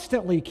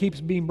constantly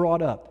keeps being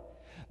brought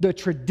up? The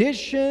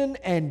tradition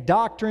and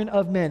doctrine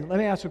of men. Let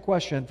me ask a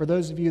question for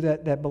those of you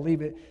that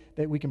believe it,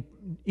 that we can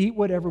eat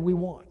whatever we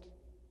want.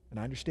 And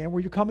I understand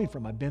where you're coming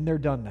from. I've been there,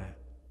 done that.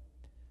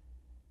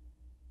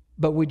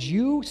 But would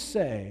you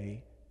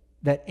say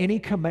that any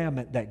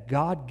commandment that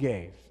God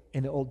gave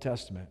in the Old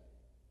Testament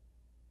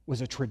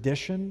was a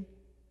tradition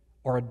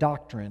or a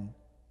doctrine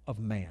of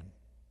man?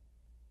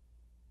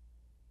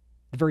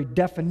 The very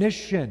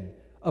definition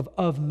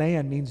of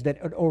man means that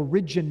it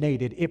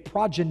originated, it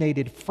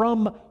progenited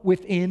from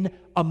within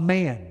a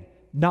man,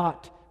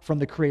 not from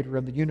the creator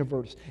of the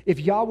universe. If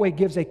Yahweh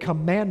gives a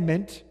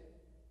commandment,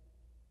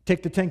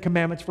 take the Ten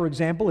Commandments for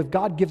example, if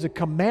God gives a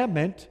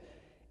commandment,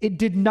 it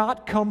did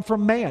not come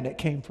from man, it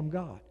came from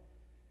God.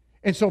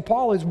 And so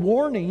Paul is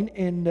warning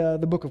in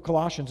the book of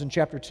Colossians in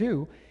chapter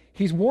 2,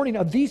 he's warning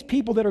of these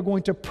people that are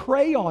going to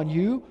prey on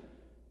you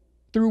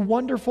through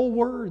wonderful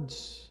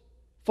words,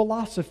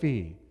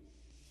 philosophy,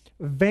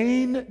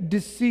 vain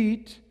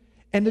deceit,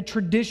 and the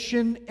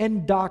tradition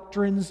and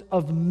doctrines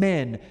of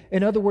men.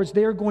 In other words,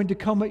 they're going to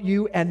come at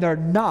you and they're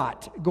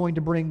not going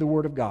to bring the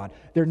Word of God.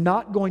 They're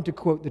not going to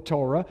quote the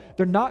Torah.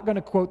 They're not going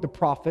to quote the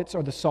prophets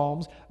or the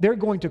Psalms. They're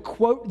going to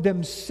quote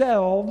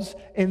themselves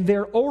and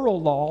their oral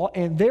law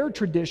and their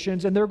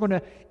traditions, and they're going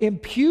to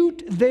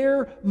impute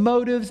their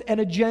motives and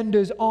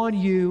agendas on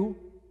you.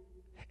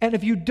 And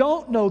if you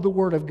don't know the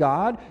Word of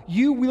God,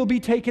 you will be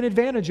taken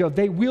advantage of.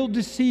 They will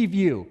deceive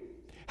you.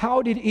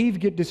 How did Eve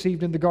get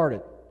deceived in the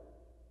garden?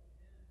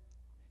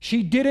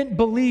 She didn't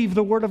believe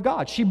the Word of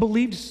God. She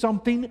believed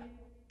something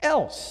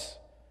else.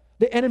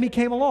 The enemy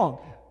came along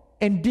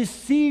and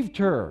deceived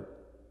her,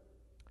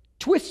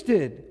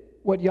 twisted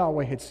what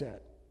Yahweh had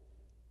said,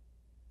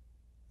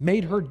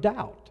 made her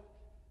doubt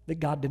that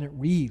God didn't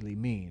really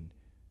mean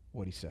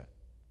what he said.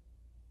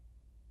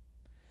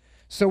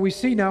 So we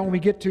see now when we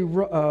get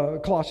to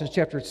Colossians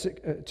chapter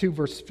 2,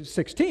 verse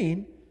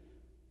 16,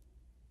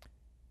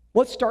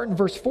 let's start in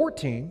verse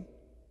 14.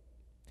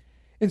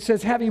 It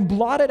says, having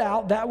blotted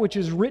out that which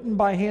is written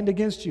by hand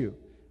against you,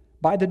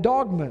 by the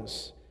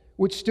dogmas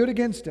which stood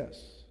against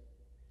us.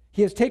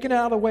 He has taken it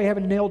out of the way,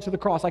 having nailed to the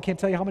cross. I can't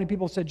tell you how many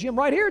people said, Jim,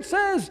 right here it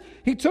says,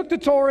 he took the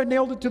Torah and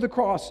nailed it to the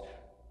cross.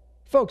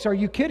 Folks, are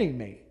you kidding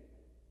me?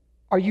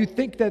 Are you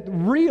think that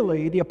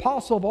really the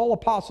apostle of all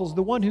apostles,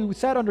 the one who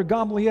sat under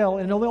Gamaliel,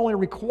 and the only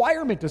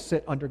requirement to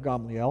sit under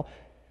Gamaliel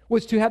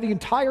was to have the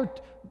entire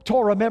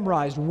Torah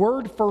memorized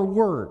word for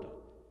word?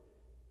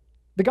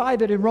 The guy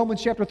that in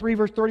Romans chapter 3,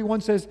 verse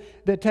 31 says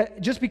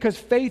that just because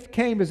faith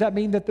came, does that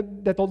mean that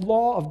the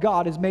law of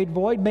God is made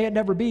void? May it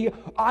never be.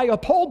 I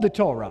uphold the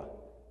Torah.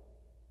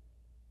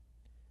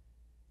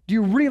 Do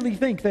you really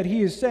think that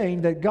he is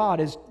saying that God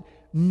is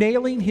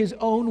nailing his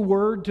own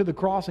word to the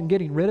cross and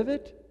getting rid of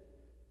it?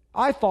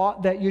 I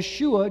thought that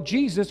Yeshua,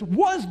 Jesus,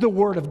 was the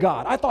Word of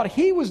God. I thought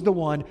He was the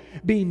one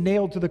being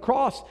nailed to the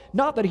cross.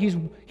 Not that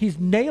He's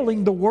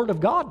nailing the Word of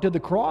God to the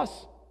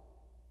cross,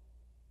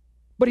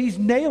 but He's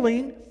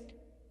nailing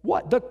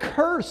what? The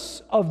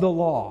curse of the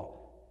law.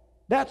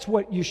 That's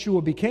what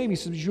Yeshua became. He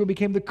says Yeshua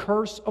became the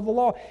curse of the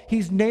law.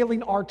 He's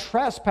nailing our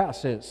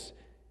trespasses.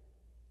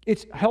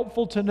 It's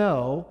helpful to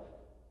know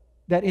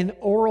that in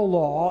oral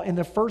law, in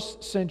the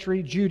first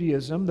century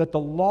Judaism, that the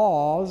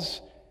laws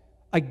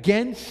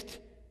against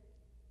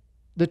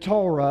the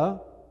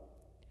Torah,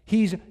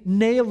 He's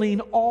nailing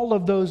all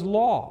of those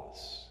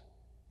laws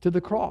to the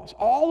cross.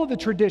 All of the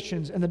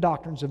traditions and the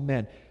doctrines of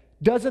men.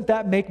 Doesn't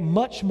that make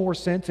much more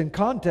sense in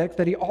context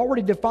that He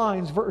already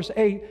defines, verse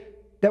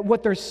 8, that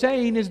what they're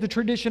saying is the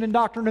tradition and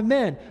doctrine of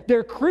men?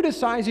 They're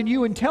criticizing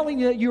you and telling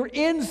you that you're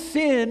in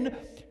sin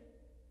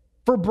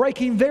for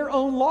breaking their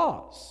own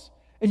laws.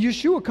 And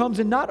Yeshua comes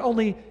and not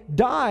only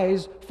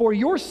dies for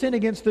your sin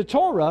against the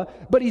Torah,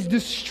 but He's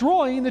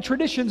destroying the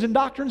traditions and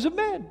doctrines of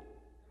men.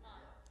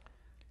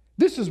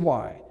 This is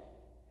why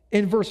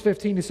in verse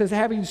 15 it says,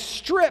 having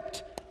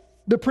stripped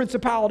the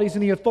principalities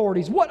and the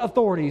authorities. What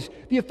authorities?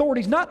 The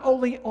authorities not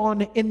only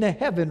in the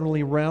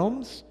heavenly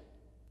realms,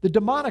 the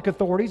demonic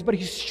authorities, but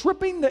He's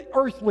stripping the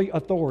earthly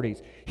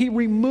authorities. He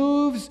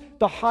removes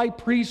the high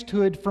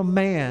priesthood from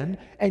man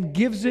and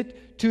gives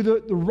it to the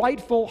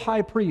rightful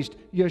high priest,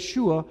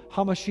 Yeshua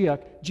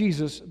HaMashiach,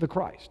 Jesus the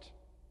Christ.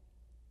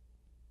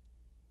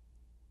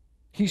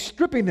 He's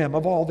stripping them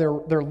of all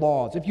their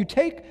laws. If you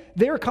take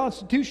their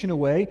constitution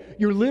away,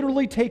 you're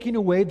literally taking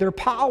away their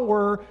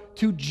power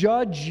to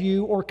judge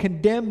you or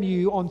condemn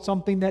you on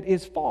something that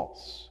is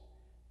false.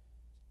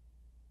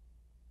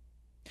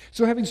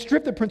 So having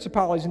stripped the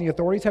principalities and the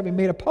authorities, having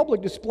made a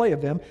public display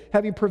of them,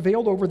 having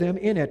prevailed over them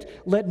in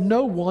it, let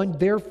no one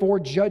therefore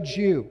judge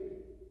you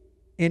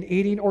in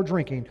eating or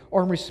drinking,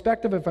 or in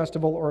respect of a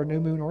festival or a new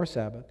moon or a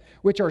Sabbath,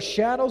 which are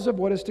shadows of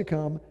what is to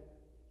come,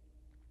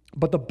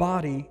 but the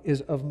body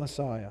is of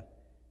Messiah.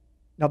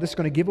 Now this is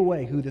going to give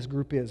away who this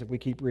group is if we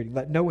keep reading.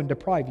 Let no one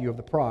deprive you of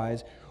the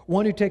prize,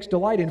 one who takes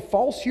delight in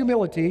false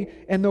humility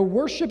and the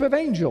worship of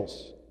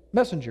angels,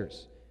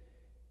 messengers,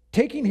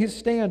 taking his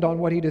stand on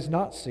what he does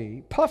not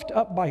see, puffed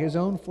up by his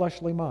own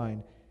fleshly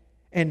mind,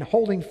 and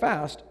holding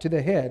fast to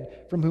the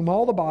head, from whom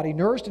all the body,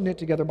 nourished and knit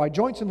together by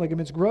joints and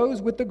ligaments,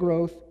 grows with the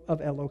growth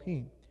of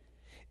Elohim.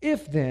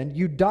 If then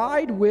you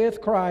died with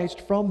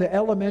Christ from the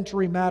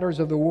elementary matters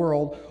of the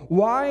world,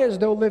 why, as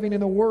though living in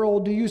the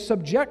world, do you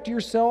subject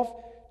yourself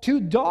to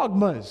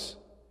dogmas?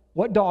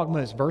 What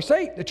dogmas? Verse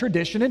 8, the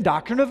tradition and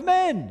doctrine of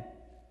men.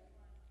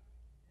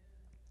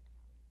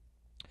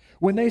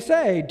 When they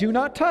say, do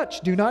not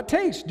touch, do not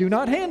taste, do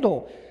not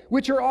handle,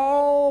 which are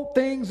all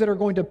things that are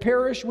going to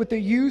perish with the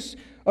use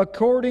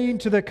according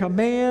to the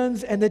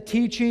commands and the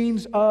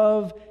teachings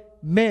of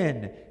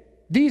men.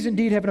 These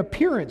indeed have an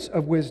appearance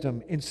of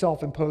wisdom in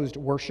self-imposed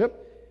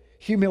worship,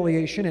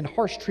 humiliation, and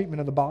harsh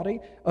treatment of the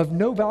body, of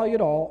no value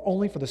at all,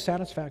 only for the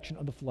satisfaction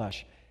of the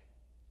flesh.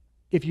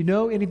 If you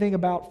know anything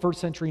about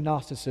first century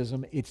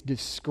Gnosticism, it's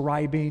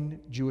describing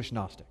Jewish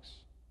Gnostics.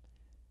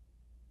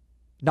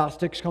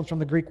 Gnostics comes from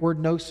the Greek word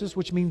gnosis,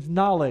 which means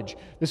knowledge.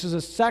 This is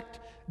a sect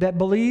that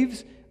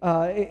believes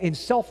in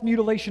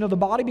self-mutilation of the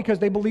body because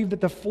they believe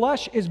that the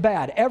flesh is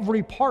bad.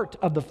 Every part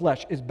of the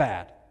flesh is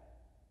bad.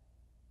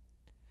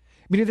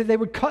 Meaning that they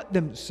would cut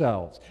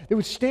themselves. They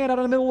would stand out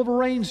in the middle of a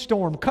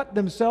rainstorm, cut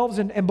themselves,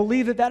 and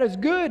believe that that is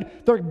good.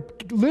 They're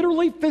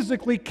literally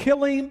physically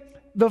killing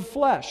the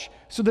flesh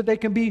so that they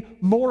can be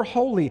more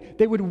holy.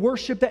 They would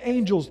worship the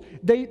angels.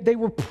 They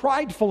were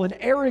prideful and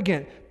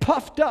arrogant,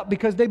 puffed up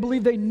because they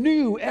believed they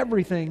knew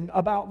everything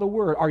about the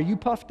Word. Are you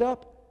puffed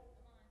up?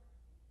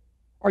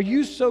 Are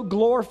you so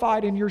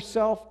glorified in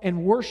yourself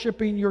and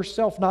worshiping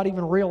yourself, not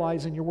even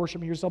realizing you're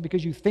worshiping yourself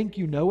because you think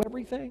you know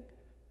everything?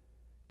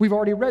 We've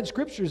already read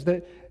scriptures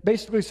that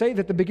basically say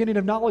that the beginning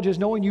of knowledge is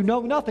knowing you know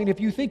nothing. If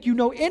you think you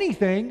know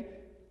anything,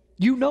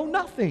 you know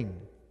nothing.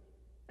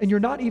 And you're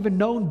not even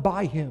known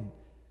by Him.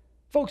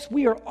 Folks,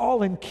 we are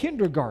all in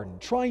kindergarten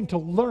trying to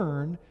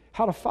learn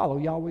how to follow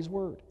Yahweh's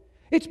Word.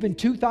 It's been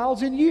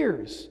 2,000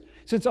 years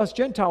since us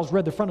Gentiles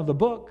read the front of the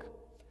book,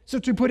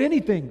 since we put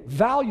anything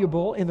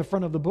valuable in the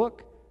front of the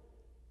book.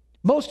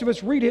 Most of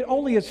us read it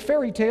only as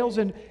fairy tales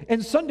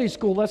and Sunday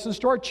school lessons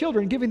to our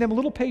children, giving them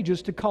little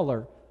pages to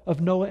color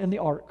of Noah and the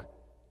ark.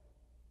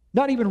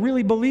 Not even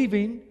really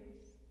believing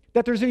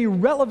that there's any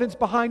relevance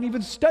behind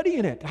even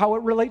studying it, how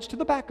it relates to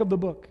the back of the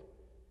book.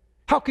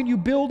 How can you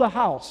build a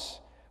house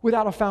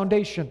without a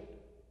foundation?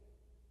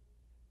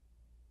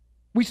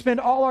 We spend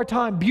all our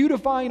time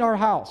beautifying our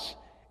house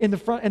in the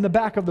front and the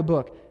back of the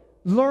book,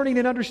 learning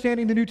and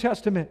understanding the New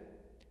Testament.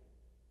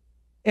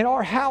 And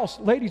our house,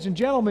 ladies and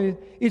gentlemen,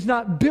 is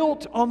not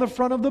built on the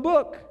front of the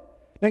book.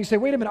 Now you say,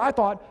 wait a minute, I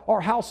thought our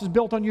house is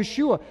built on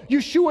Yeshua.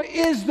 Yeshua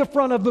is the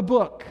front of the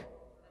book.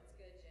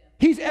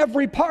 He's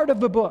every part of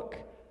the book.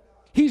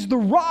 He's the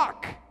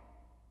rock.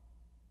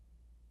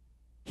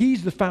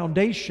 He's the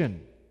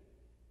foundation.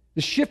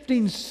 The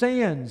shifting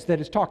sands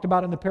that is talked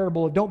about in the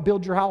parable of don't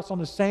build your house on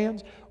the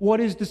sands. What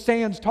is the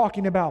sands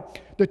talking about?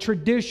 The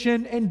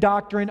tradition and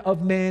doctrine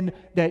of men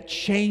that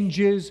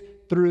changes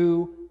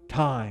through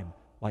time,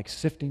 like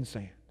sifting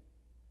sand.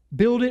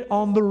 Build it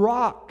on the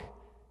rock.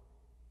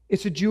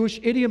 It's a Jewish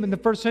idiom in the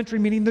first century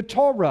meaning the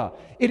Torah.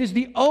 It is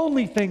the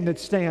only thing that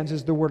stands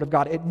as the Word of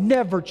God. It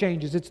never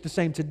changes. It's the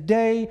same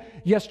today,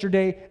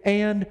 yesterday,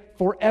 and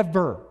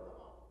forever.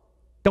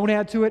 Don't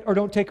add to it or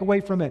don't take away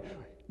from it.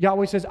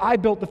 Yahweh says, I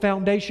built the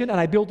foundation and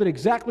I built it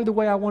exactly the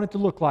way I want it to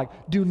look like.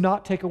 Do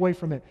not take away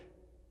from it.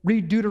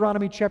 Read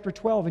Deuteronomy chapter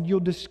 12 and you'll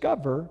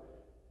discover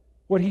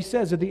what he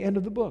says at the end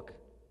of the book.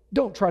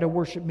 Don't try to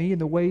worship me in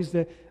the ways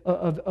that,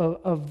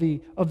 of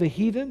the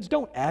heathens.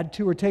 Don't add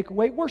to or take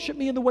away. Worship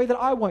me in the way that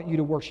I want you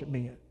to worship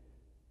me in.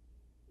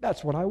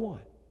 That's what I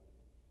want.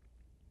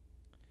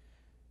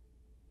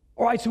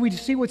 All right, so we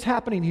see what's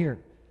happening here.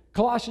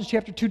 Colossians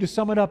chapter 2, to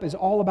sum it up, is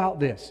all about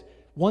this.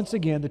 Once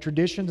again, the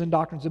traditions and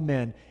doctrines of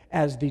men,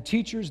 as the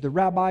teachers, the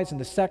rabbis, and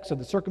the sects of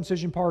the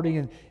circumcision party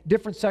and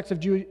different sects of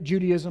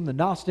Judaism, the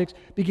Gnostics,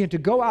 begin to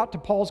go out to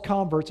Paul's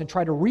converts and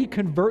try to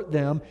reconvert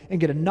them and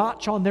get a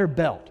notch on their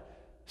belt,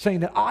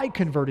 saying that I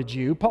converted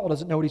you. Paul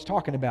doesn't know what he's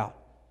talking about.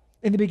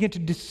 And they begin to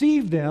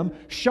deceive them,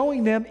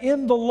 showing them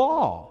in the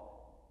law,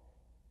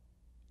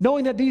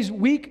 knowing that these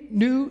weak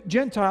new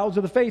Gentiles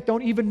of the faith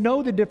don't even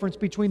know the difference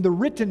between the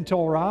written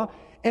Torah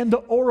and the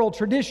oral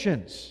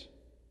traditions.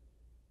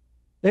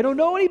 They don't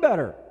know any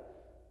better.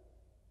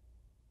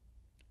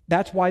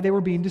 That's why they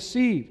were being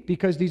deceived,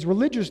 because these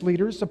religious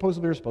leaders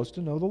supposedly are supposed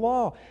to know the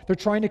law. They're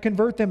trying to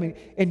convert them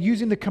and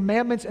using the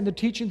commandments and the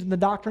teachings and the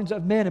doctrines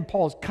of men. And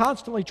Paul is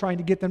constantly trying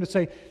to get them to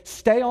say,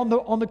 stay on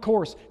the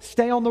course,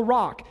 stay on the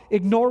rock,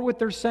 ignore what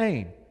they're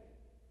saying.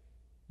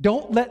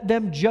 Don't let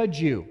them judge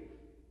you.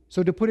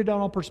 So to put it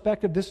on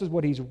perspective, this is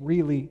what he's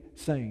really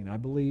saying. I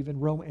believe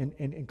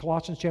in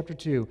Colossians chapter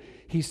 2,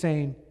 he's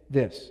saying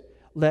this: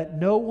 let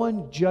no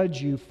one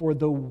judge you for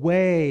the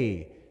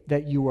way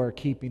that you are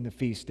keeping the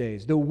feast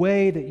days, the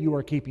way that you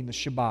are keeping the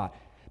Shabbat.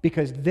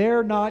 Because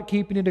they're not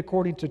keeping it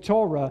according to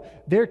Torah,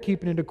 they're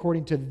keeping it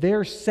according to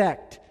their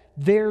sect,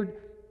 their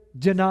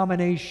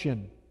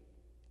denomination.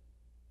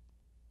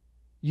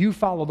 You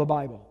follow the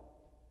Bible,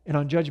 and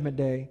on Judgment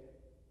Day,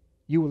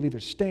 you will either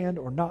stand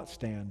or not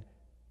stand,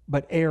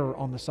 but err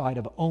on the side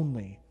of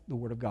only the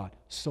Word of God.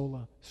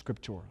 Sola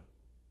Scriptura.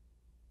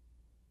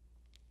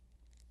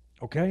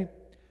 Okay?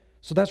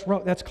 So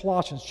that's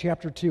Colossians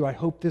chapter 2. I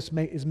hope this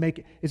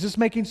is this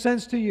making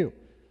sense to you?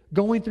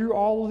 Going through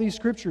all of these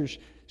scriptures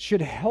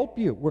should help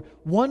you.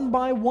 One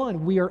by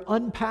one, we are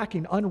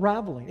unpacking,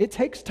 unraveling. It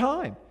takes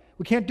time.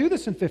 We can't do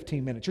this in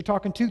 15 minutes. You're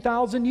talking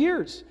 2,000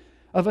 years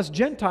of us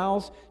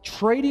Gentiles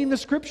trading the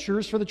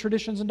scriptures for the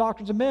traditions and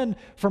doctrines of men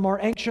from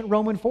our ancient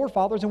Roman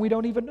forefathers, and we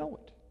don't even know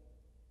it.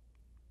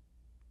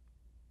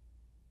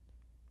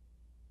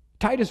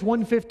 Titus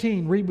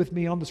 1:15, read with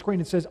me on the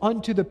screen. It says,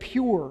 unto the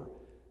pure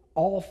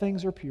all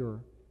things are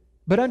pure,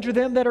 but unto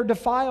them that are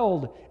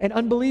defiled and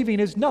unbelieving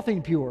is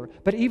nothing pure,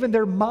 but even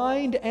their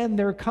mind and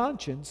their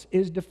conscience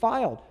is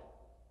defiled.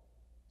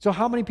 So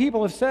how many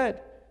people have said,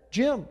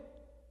 Jim,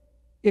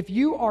 if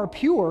you are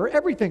pure,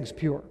 everything's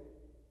pure?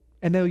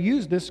 And they'll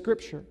use this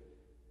scripture.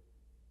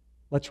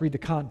 Let's read the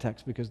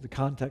context, because the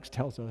context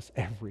tells us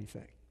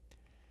everything.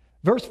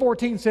 Verse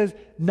 14 says,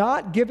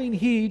 not giving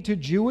heed to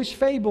Jewish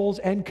fables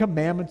and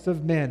commandments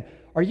of men.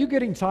 Are you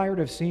getting tired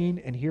of seeing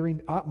and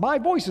hearing? My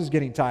voice is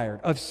getting tired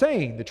of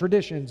saying the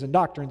traditions and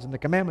doctrines and the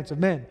commandments of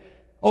men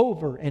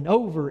over and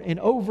over and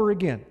over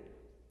again.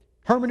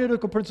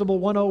 Hermeneutical Principle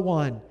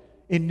 101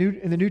 in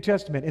the New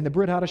Testament, in the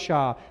Brit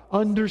Hadashah,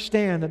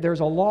 understand that there's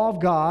a law of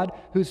God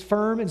who's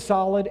firm and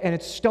solid and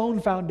it's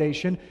stone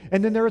foundation,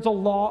 and then there is a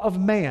law of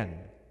man,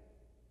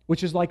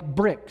 which is like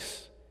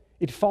bricks.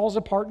 It falls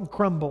apart and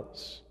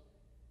crumbles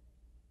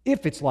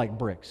if it's like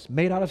bricks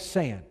made out of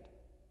sand.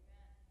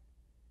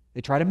 They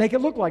try to make it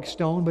look like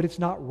stone, but it's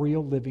not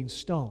real living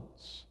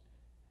stones.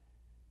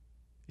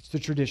 It's the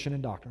tradition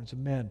and doctrines of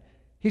men.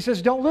 He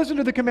says, don't listen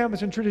to the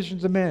commandments and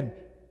traditions of men.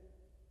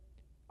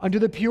 Unto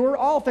the pure,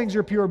 all things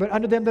are pure, but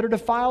unto them that are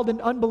defiled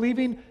and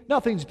unbelieving,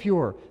 nothing's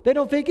pure. They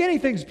don't think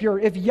anything's pure.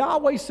 If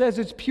Yahweh says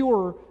it's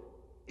pure,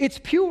 it's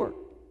pure.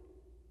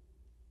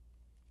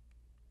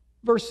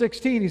 Verse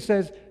 16, he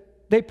says,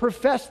 they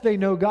profess they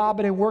know God,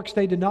 but in works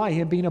they deny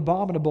Him, being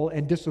abominable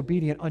and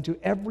disobedient unto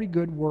every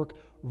good work,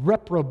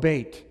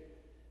 reprobate.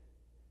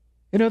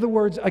 In other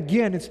words,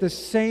 again, it's the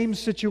same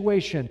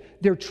situation.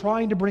 They're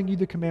trying to bring you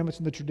the commandments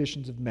and the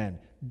traditions of men.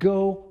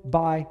 Go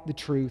by the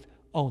truth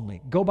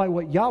only. Go by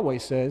what Yahweh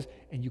says,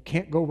 and you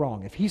can't go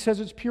wrong. If He says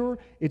it's pure,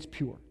 it's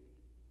pure.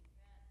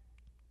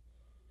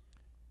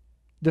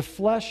 The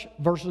flesh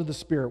versus the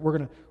spirit.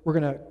 We're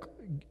gonna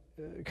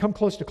come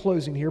close to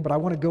closing here, but I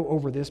want to go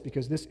over this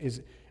because this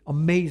is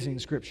amazing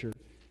scripture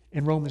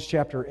in Romans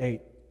chapter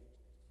 8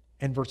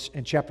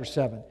 and chapter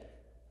 7. I'm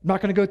not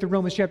going to go through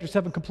Romans chapter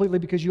 7 completely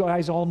because you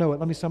guys all know it.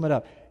 Let me sum it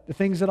up. The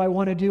things that I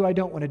want to do, I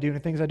don't want to do. And the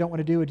things I don't want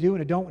to do, I do,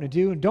 and I don't want to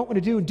do, and don't want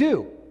to do, and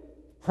do.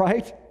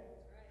 Right?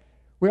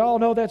 We all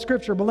know that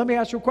scripture, but let me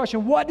ask you a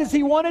question. What does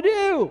he want to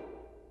do?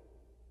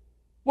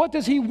 What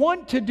does he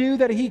want to do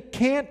that he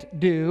can't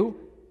do?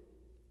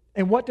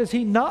 And what does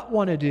he not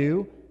want to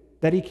do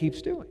that he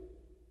keeps doing?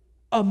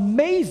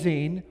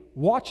 Amazing.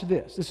 Watch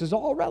this. This is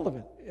all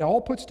relevant. It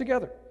all puts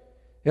together.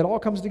 It all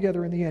comes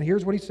together in the end.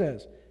 Here's what he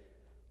says.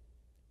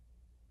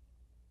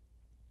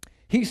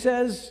 He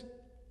says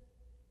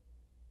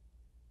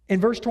in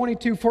verse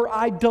 22, "For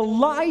I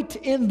delight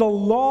in the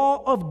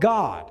law of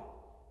God."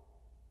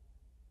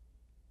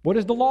 What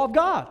is the law of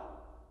God?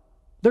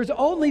 There's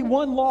only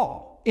one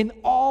law in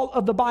all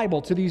of the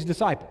Bible to these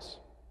disciples.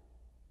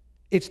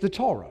 It's the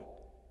Torah.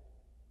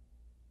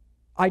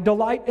 "I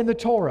delight in the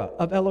Torah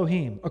of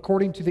Elohim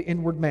according to the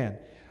inward man.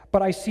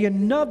 But I see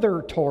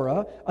another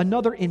Torah,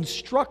 another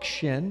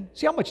instruction."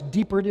 See how much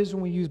deeper it is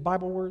when we use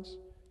Bible words?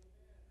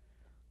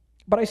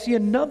 "But I see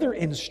another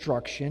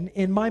instruction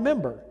in my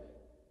member,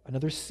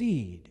 another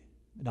seed,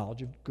 the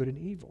knowledge of good and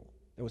evil,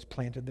 that was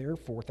planted there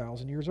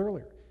 4,000 years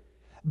earlier.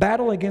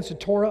 Battle against the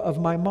Torah of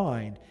my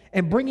mind,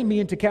 and bringing me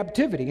into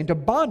captivity, into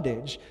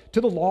bondage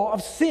to the law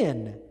of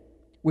sin,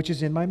 which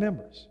is in my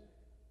members.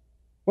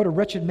 What a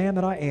wretched man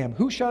that I am.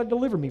 Who shall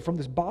deliver me from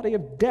this body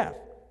of death?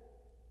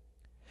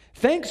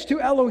 Thanks to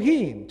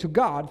Elohim, to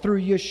God,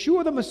 through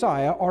Yeshua the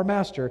Messiah, our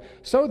Master.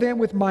 So then,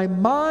 with my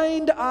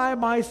mind, I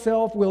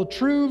myself will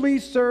truly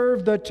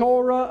serve the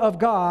Torah of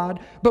God,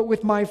 but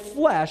with my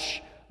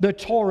flesh, the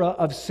Torah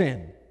of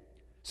sin."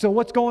 So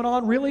what's going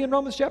on really in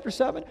Romans chapter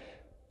 7?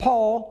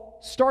 Paul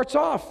starts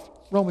off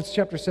Romans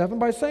chapter 7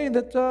 by saying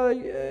that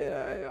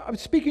I'm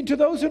speaking to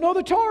those who know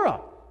the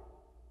Torah.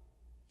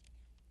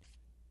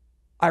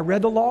 I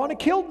read the law and it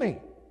killed me.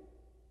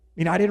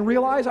 I didn't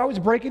realize I was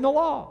breaking the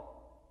law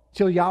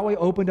till Yahweh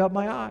opened up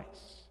my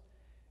eyes.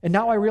 And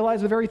now I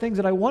realize the very things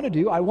that I want to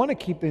do. I want to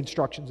keep the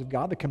instructions of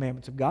God, the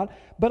commandments of God,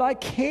 but I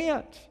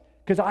can't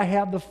because I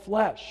have the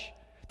flesh.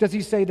 Does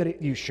he say that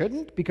you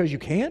shouldn't because you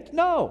can't?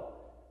 No.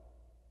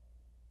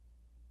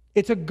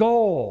 It's a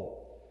goal.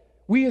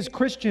 We as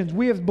Christians,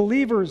 we as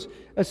believers,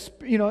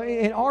 in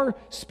our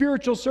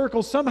spiritual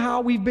circles,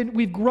 somehow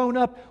we've grown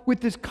up with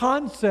this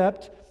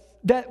concept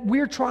that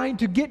we're trying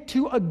to get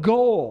to a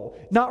goal,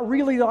 not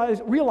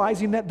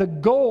realizing that the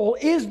goal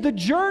is the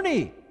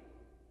journey.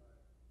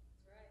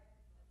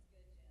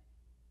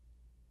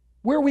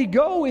 Where we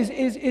go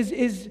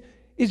is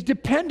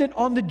dependent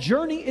on the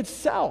journey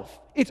itself.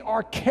 It's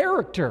our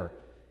character.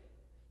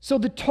 So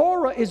the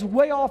Torah is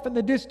way off in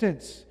the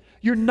distance.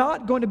 You're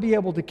not going to be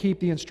able to keep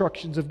the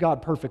instructions of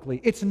God perfectly.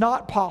 It's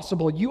not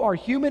possible. You are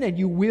human and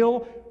you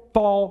will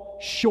fall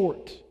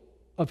short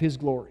of His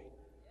glory.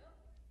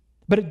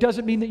 But it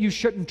doesn't mean that you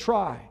shouldn't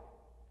try.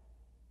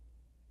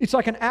 It's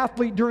like an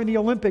athlete during the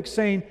Olympics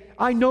saying,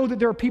 I know that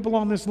there are people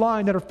on this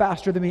line that are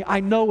faster than me.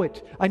 I know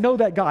it. I know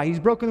that guy. He's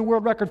broken the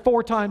world record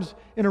 4 times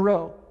in a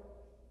row.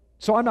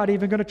 So I'm not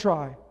even going to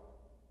try.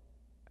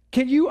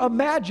 Can you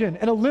imagine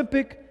an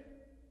Olympic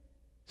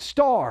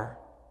star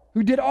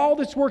who did all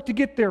this work to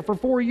get there for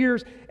 4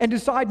 years and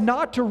decide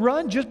not to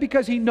run just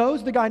because he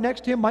knows the guy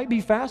next to him might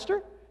be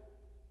faster?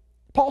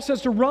 Paul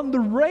says to run the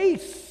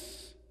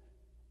race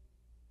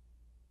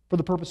for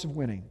the purpose of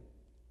winning.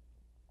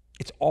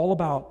 It's all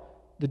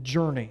about the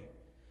journey.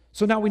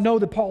 So now we know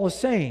that Paul is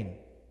saying,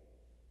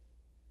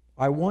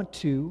 I want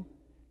to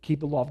keep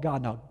the law of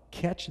God. Now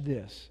catch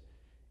this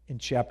in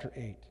chapter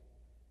 8.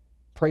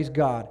 Praise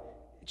God.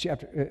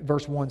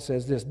 Verse 1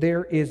 says this,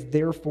 there is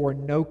therefore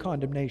no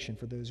condemnation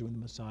for those who are in the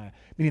Messiah.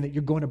 Meaning that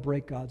you're going to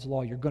break God's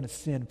law. You're going to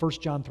sin. 1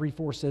 John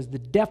 3:4 says the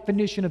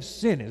definition of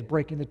sin is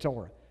breaking the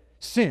Torah.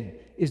 Sin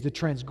is the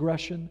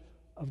transgression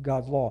of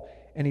God's law.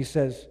 And he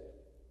says,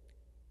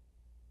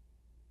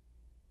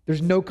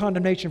 there's no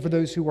condemnation for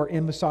those who are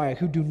in Messiah,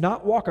 who do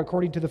not walk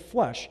according to the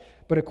flesh,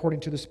 but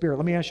according to the Spirit.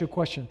 Let me ask you a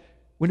question.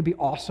 Wouldn't it be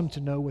awesome to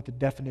know what the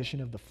definition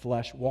of the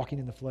flesh, walking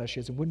in the flesh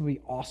is? And wouldn't it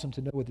be awesome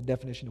to know what the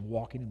definition of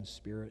walking in the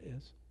Spirit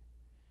is?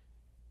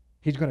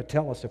 He's going to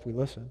tell us if we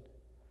listen.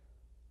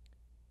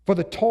 For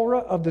the Torah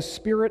of the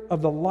Spirit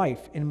of the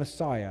life in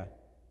Messiah,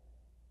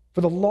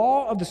 for the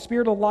law of the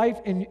Spirit of life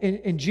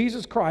in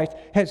Jesus Christ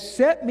has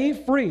set me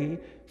free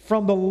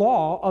from the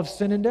law of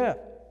sin and death.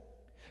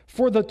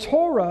 For the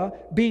Torah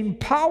being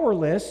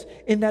powerless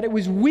in that it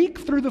was weak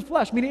through the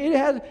flesh, meaning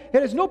it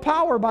has no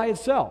power by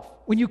itself.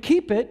 When you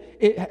keep it,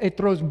 it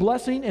throws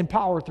blessing and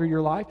power through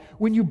your life.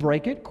 When you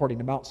break it, according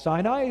to Mount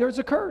Sinai, there's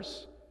a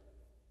curse.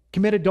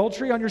 Commit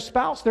adultery on your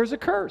spouse, there's a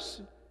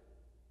curse.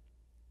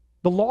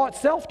 The law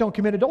itself, don't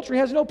commit adultery,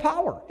 has no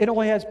power. It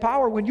only has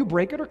power when you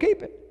break it or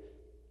keep it. It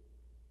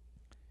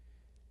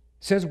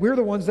says we're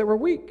the ones that were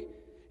weak,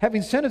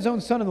 having sent His own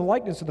Son in the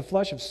likeness of the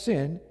flesh of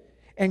sin,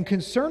 and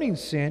concerning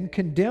sin,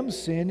 condemns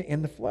sin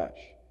in the flesh,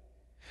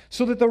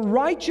 so that the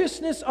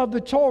righteousness of the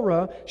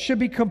Torah should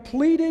be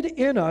completed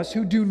in us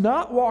who do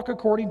not walk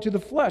according to the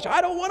flesh.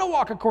 I don't want to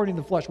walk according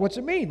to the flesh. What's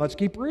it mean? Let's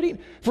keep reading.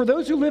 For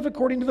those who live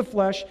according to the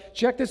flesh,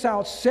 check this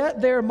out, set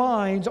their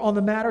minds on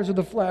the matters of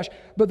the flesh,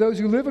 But those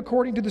who live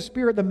according to the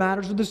Spirit, the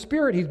matters of the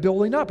Spirit. He's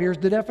building up. Here's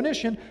the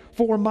definition.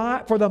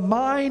 For the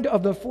mind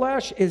of the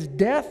flesh is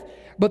death,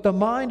 but the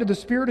mind of the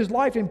Spirit is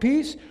life and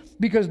peace,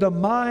 because the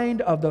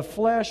mind of the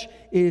flesh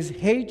is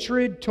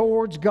hatred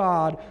towards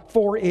God,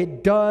 for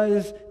it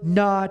does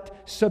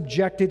not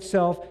subject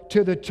itself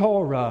to the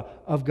Torah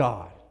of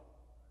God.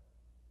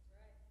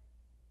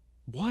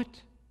 What?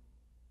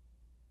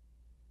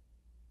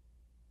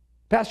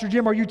 Pastor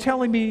Jim, are you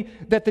telling me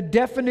that the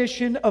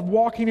definition of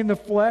walking in the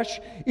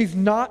flesh is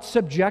not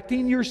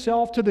subjecting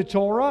yourself to the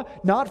Torah,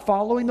 not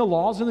following the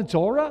laws in the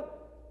Torah?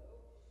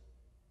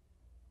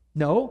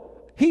 No,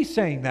 he's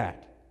saying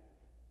that.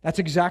 That's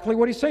exactly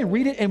what he's saying.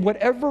 Read it in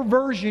whatever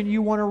version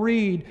you want to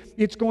read.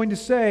 It's going to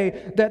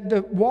say that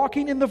the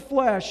walking in the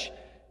flesh,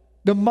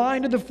 the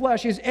mind of the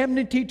flesh is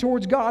enmity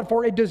towards God,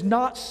 for it does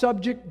not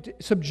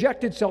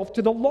subject itself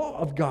to the law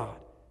of God.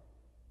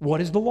 What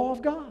is the law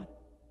of God?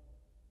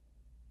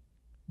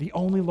 The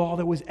only law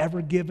that was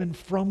ever given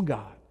from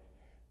God.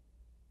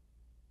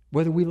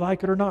 Whether we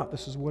like it or not,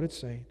 this is what it's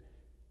saying.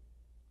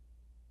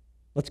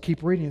 Let's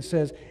keep reading. It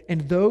says,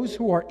 and those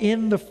who are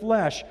in the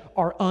flesh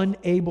are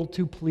unable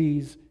to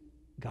please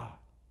God.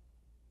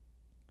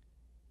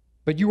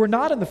 But you are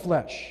not in the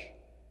flesh.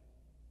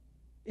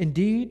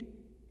 Indeed,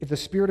 if the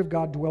Spirit of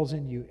God dwells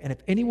in you, and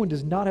if anyone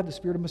does not have the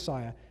Spirit of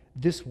Messiah,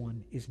 this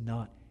one is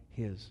not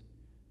his.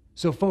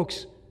 So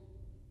folks,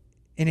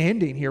 in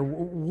ending here,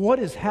 what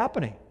is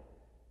happening?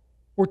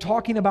 We're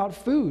talking about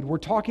food. We're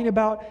talking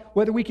about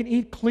whether we can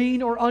eat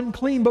clean or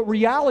unclean. But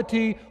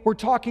reality, we're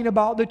talking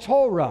about the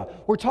Torah.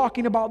 We're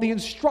talking about the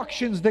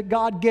instructions that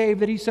God gave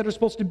that He said are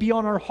supposed to be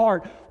on our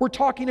heart. We're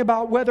talking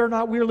about whether or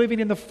not we're living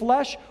in the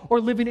flesh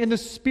or living in the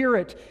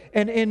Spirit.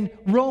 And in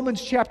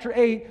Romans chapter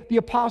 8, the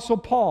Apostle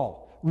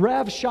Paul,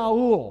 Rabbi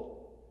Shaul,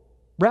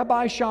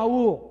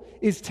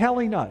 is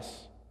telling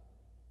us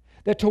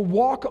that to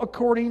walk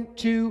according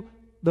to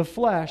the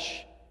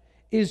flesh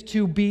is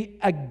to be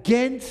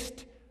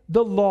against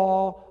the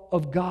law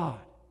of God.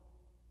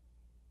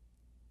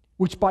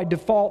 Which by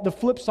default, the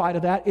flip side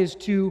of that is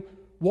to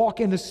walk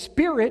in the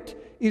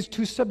Spirit is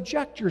to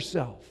subject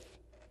yourself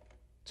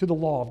to the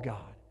law of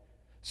God.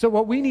 So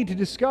what we need to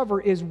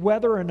discover is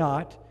whether or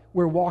not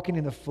we're walking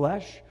in the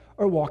flesh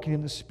or walking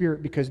in the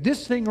Spirit, because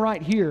this thing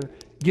right here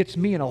gets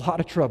me in a lot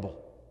of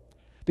trouble.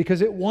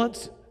 Because it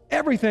wants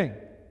everything.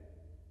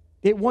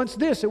 It wants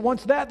this, it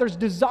wants that. There's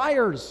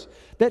desires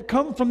that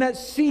come from that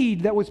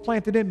seed that was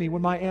planted in me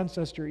when my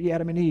ancestor,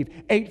 Adam and Eve,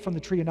 ate from the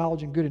tree of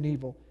knowledge and good and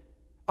evil.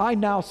 I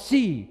now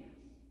see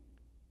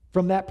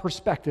from that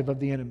perspective of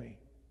the enemy.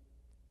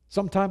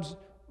 Sometimes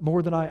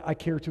more than I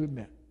care to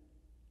admit.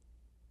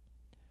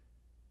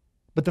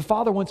 But the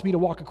Father wants me to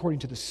walk according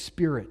to the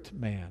Spirit,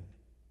 man.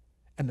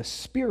 And the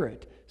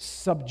Spirit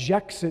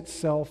subjects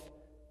itself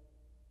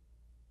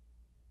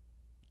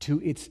to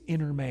its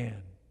inner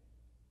man.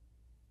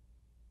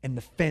 And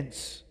the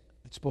fence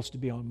that's supposed to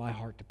be on my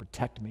heart to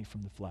protect me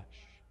from the flesh.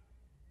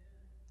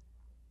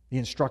 The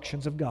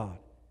instructions of God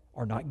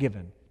are not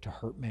given to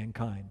hurt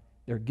mankind.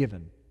 They're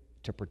given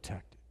to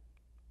protect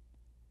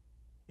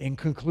it. In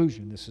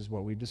conclusion, this is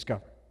what we've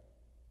discovered.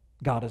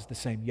 God is the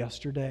same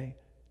yesterday,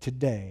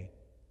 today,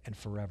 and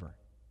forever.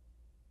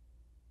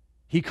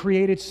 He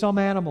created some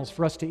animals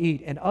for us to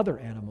eat and other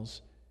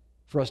animals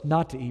for us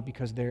not to eat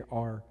because they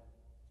are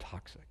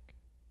toxic.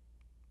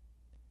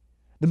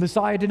 The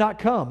Messiah did not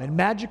come and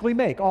magically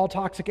make all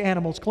toxic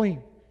animals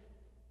clean.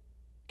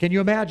 Can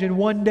you imagine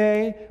one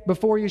day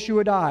before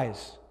Yeshua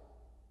dies,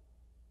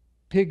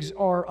 pigs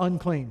are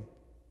unclean,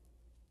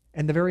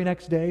 and the very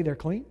next day they're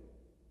clean?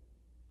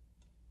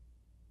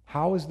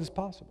 How is this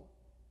possible?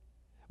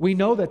 We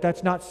know that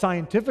that's not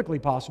scientifically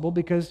possible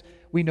because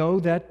we know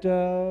that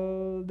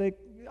the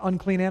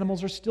unclean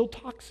animals are still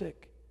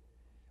toxic.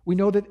 We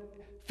know that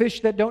fish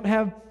that don't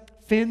have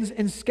fins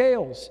and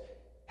scales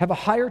have a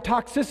higher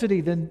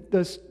toxicity than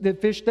the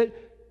fish that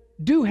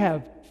do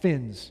have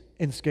fins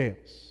and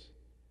scales.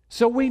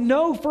 So we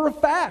know for a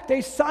fact,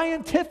 a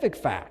scientific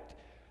fact,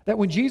 that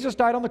when Jesus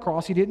died on the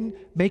cross, He didn't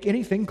make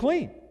anything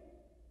clean.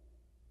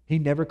 He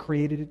never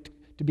created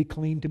it to be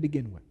clean to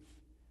begin with.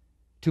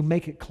 To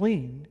make it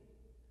clean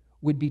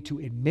would be to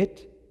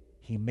admit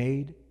He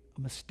made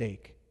a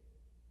mistake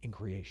in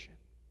creation.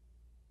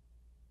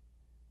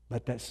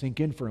 Let that sink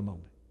in for a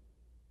moment.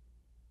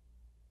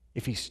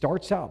 If He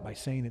starts out by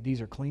saying that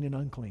these are clean and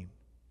unclean,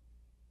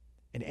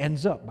 and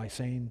ends up by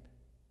saying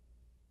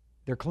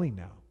they're clean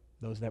now,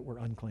 those that were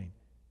unclean,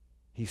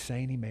 He's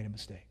saying He made a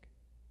mistake.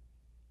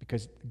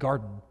 Because the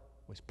garden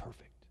was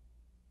perfect.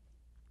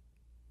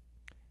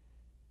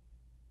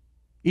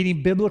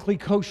 Eating biblically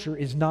kosher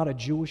is not a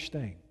Jewish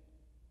thing.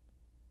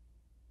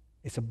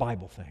 It's a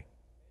Bible thing.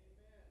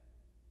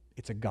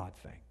 It's a God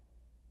thing.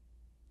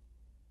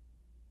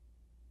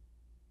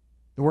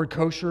 The word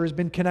kosher has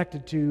been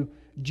connected to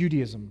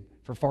Judaism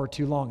for far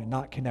too long and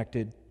not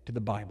connected to the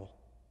Bible.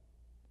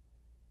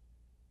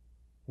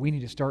 We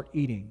need to start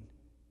eating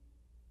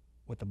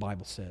what the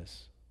Bible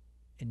says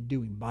and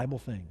doing Bible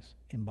things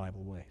in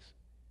Bible ways.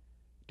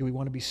 Do we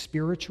want to be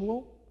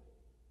spiritual?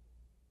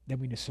 Then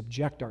we need to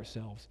subject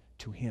ourselves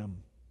to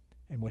Him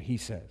and what He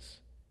says.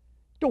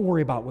 Don't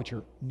worry about what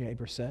your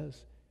neighbor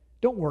says.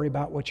 Don't worry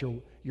about what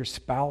your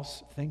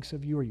spouse thinks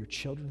of you or your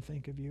children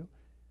think of you.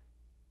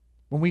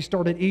 When we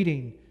started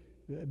eating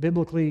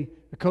biblically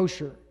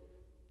kosher,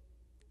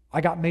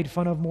 I got made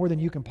fun of more than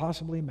you can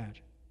possibly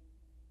imagine.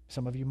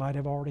 Some of you might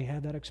have already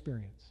had that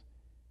experience.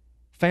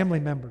 Family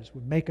members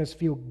would make us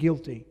feel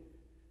guilty,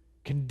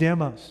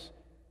 condemn us,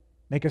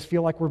 make us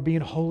feel like we're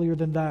being holier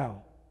than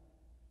thou.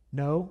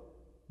 No,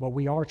 but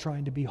we are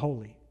trying to be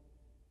holy.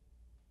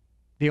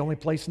 The only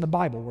place in the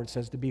Bible where it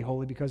says to be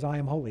holy because I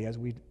am holy, as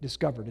we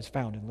discovered, is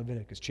found in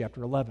Leviticus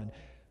chapter 11,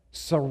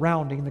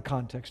 surrounding the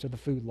context of the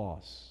food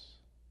laws.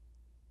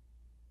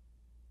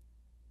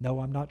 No,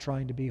 I'm not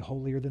trying to be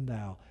holier than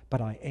thou,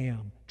 but I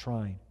am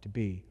trying to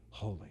be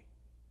holy.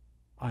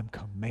 I'm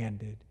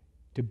commanded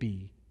to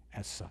be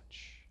as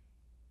such.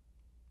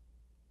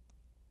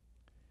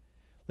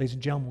 Ladies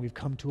and gentlemen, we've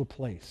come to a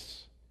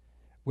place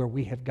where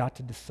we have got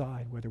to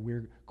decide whether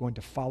we're going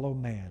to follow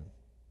man,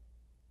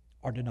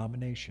 our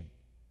denomination,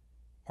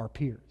 our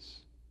peers,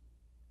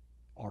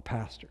 our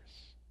pastors,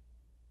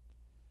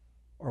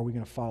 or are we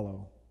going to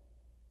follow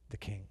the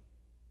King?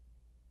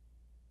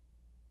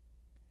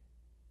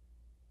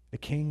 The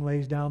King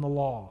lays down the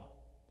law,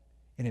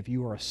 and if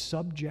you are a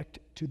subject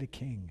to the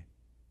King,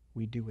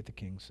 we do what the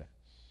King says.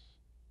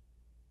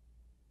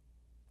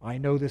 I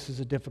know this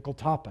is a difficult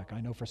topic. I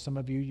know for some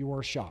of you, you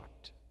are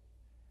shocked.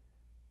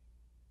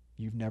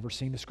 You've never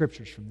seen the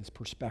Scriptures from this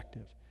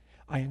perspective.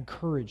 I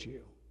encourage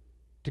you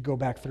to go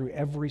back through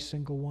every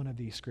single one of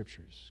these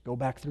Scriptures. Go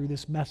back through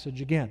this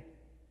message again.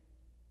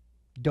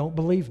 Don't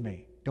believe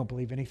me. Don't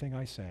believe anything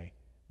I say.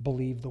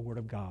 Believe the Word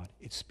of God.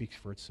 It speaks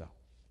for itself.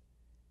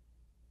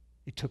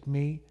 It took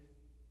me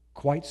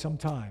quite some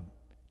time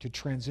to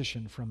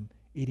transition from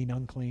eating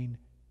unclean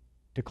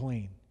to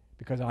clean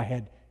because I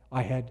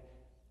had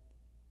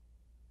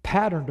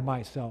patterned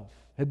myself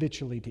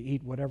habitually to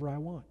eat whatever I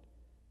want.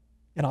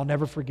 And I'll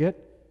never forget,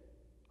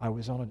 I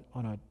was on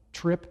a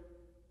trip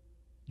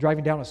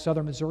driving down to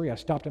southern Missouri. I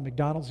stopped at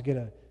McDonald's to get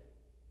a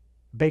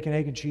bacon,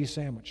 egg, and cheese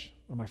sandwich,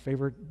 one of my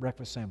favorite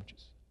breakfast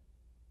sandwiches.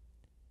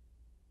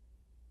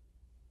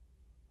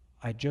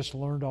 I just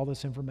learned all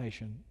this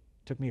information.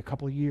 It took me a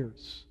couple of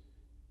years,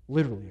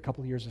 literally a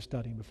couple of years of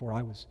studying before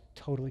I was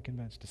totally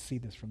convinced to see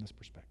this from this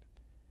perspective.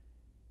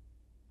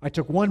 I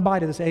took one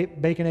bite of this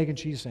bacon, egg, and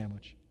cheese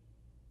sandwich,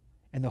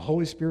 and the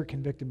Holy Spirit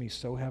convicted me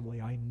so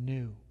heavily, I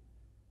knew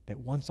that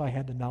once I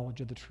had the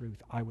knowledge of the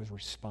truth, I was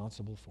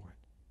responsible for it.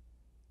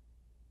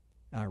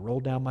 And I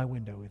rolled down my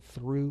window and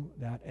threw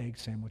that egg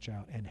sandwich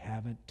out and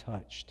haven't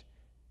touched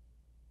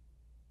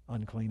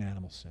unclean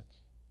animals since.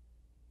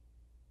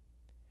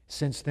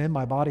 Since then,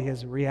 my body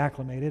has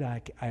reacclimated.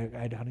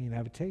 I don't even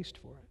have a taste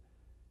for it.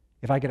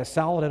 If I get a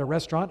salad at a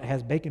restaurant that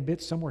has bacon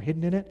bits somewhere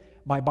hidden in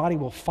it, my body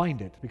will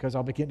find it because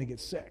I'll begin to get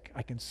sick.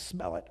 I can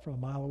smell it from a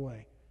mile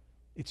away.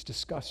 It's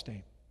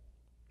disgusting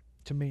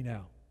to me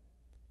now.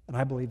 And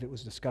I believe it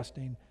was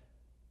disgusting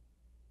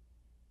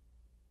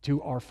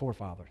to our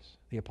forefathers,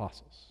 the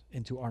apostles,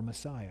 and to our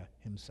Messiah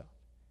himself,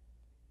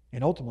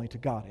 and ultimately to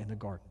God in the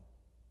garden.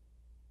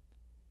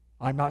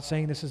 I'm not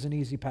saying this is an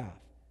easy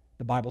path.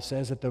 The Bible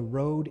says that the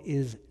road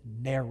is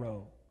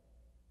narrow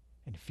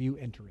and few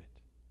enter it.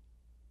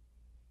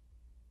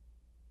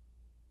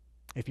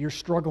 If you're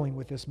struggling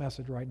with this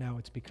message right now,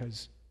 it's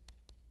because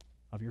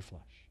of your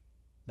flesh.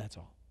 That's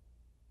all.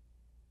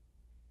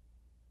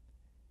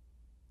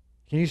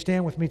 Can you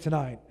stand with me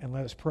tonight and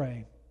let us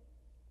pray?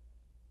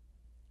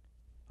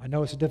 I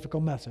know it's a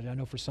difficult message. I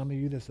know for some of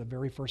you this is the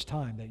very first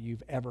time that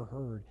you've ever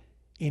heard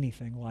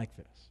anything like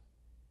this.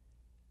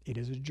 It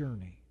is a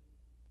journey.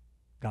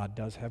 God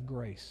does have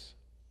grace.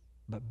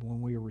 But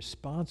when we are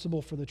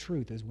responsible for the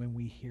truth is when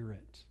we hear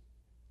it.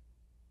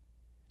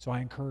 So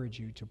I encourage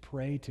you to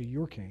pray to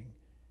your King.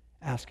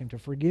 Ask Him to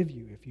forgive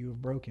you if you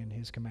have broken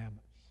His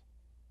commandments.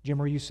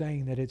 Jim, are you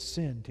saying that it's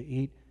sin to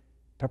eat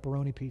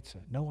pepperoni pizza?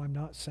 No, I'm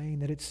not saying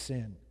that it's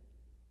sin.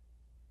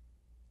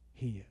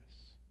 He is.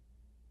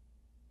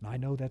 And I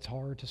know that's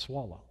hard to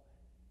swallow,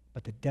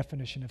 but the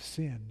definition of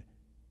sin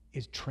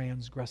is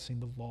transgressing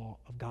the law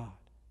of God.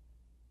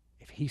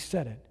 If He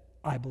said it,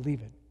 I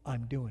believe it,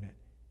 I'm doing it.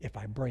 If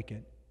I break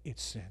it,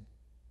 it's sin.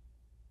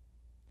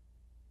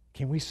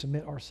 Can we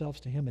submit ourselves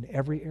to Him in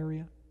every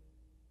area?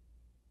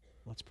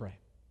 Let's pray.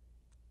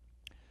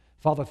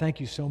 Father, thank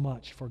you so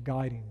much for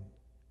guiding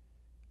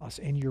us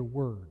in your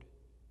word.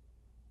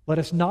 Let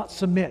us not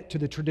submit to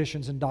the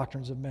traditions and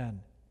doctrines of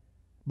men,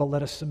 but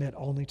let us submit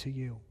only to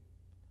you.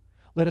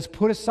 Let us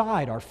put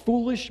aside our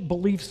foolish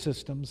belief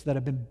systems that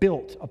have been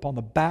built upon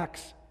the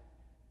backs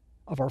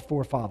of our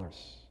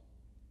forefathers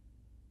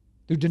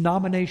through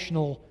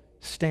denominational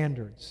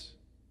standards,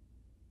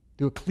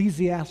 through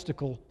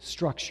ecclesiastical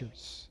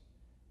structures.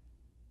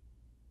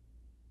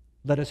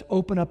 Let us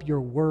open up your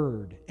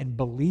word and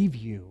believe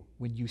you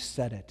when you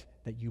said it,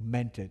 that you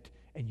meant it,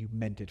 and you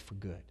meant it for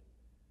good.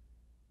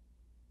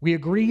 We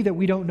agree that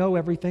we don't know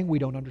everything, we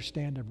don't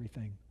understand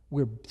everything.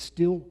 We're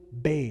still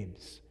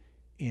babes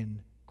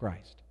in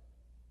Christ.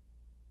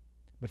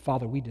 But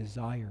Father, we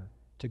desire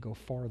to go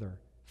farther,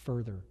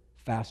 further,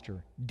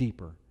 faster,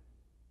 deeper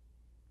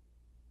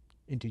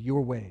into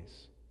your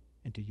ways,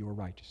 into your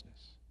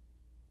righteousness.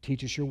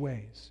 Teach us your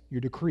ways,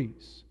 your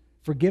decrees.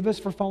 Forgive us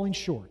for falling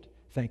short.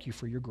 Thank you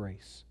for your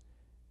grace.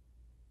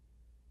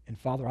 And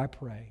Father, I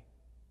pray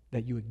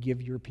that you would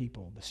give your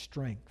people the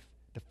strength,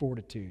 the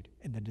fortitude,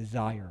 and the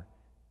desire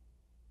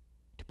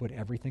to put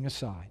everything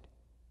aside,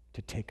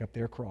 to take up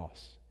their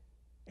cross,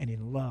 and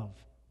in love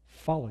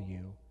follow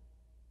you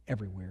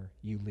everywhere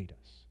you lead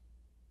us.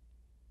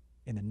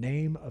 In the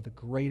name of the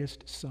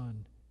greatest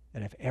Son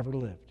that have ever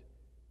lived,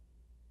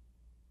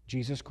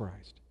 Jesus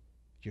Christ,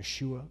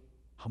 Yeshua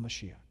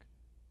HaMashiach,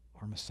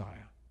 our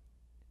Messiah.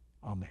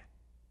 Amen.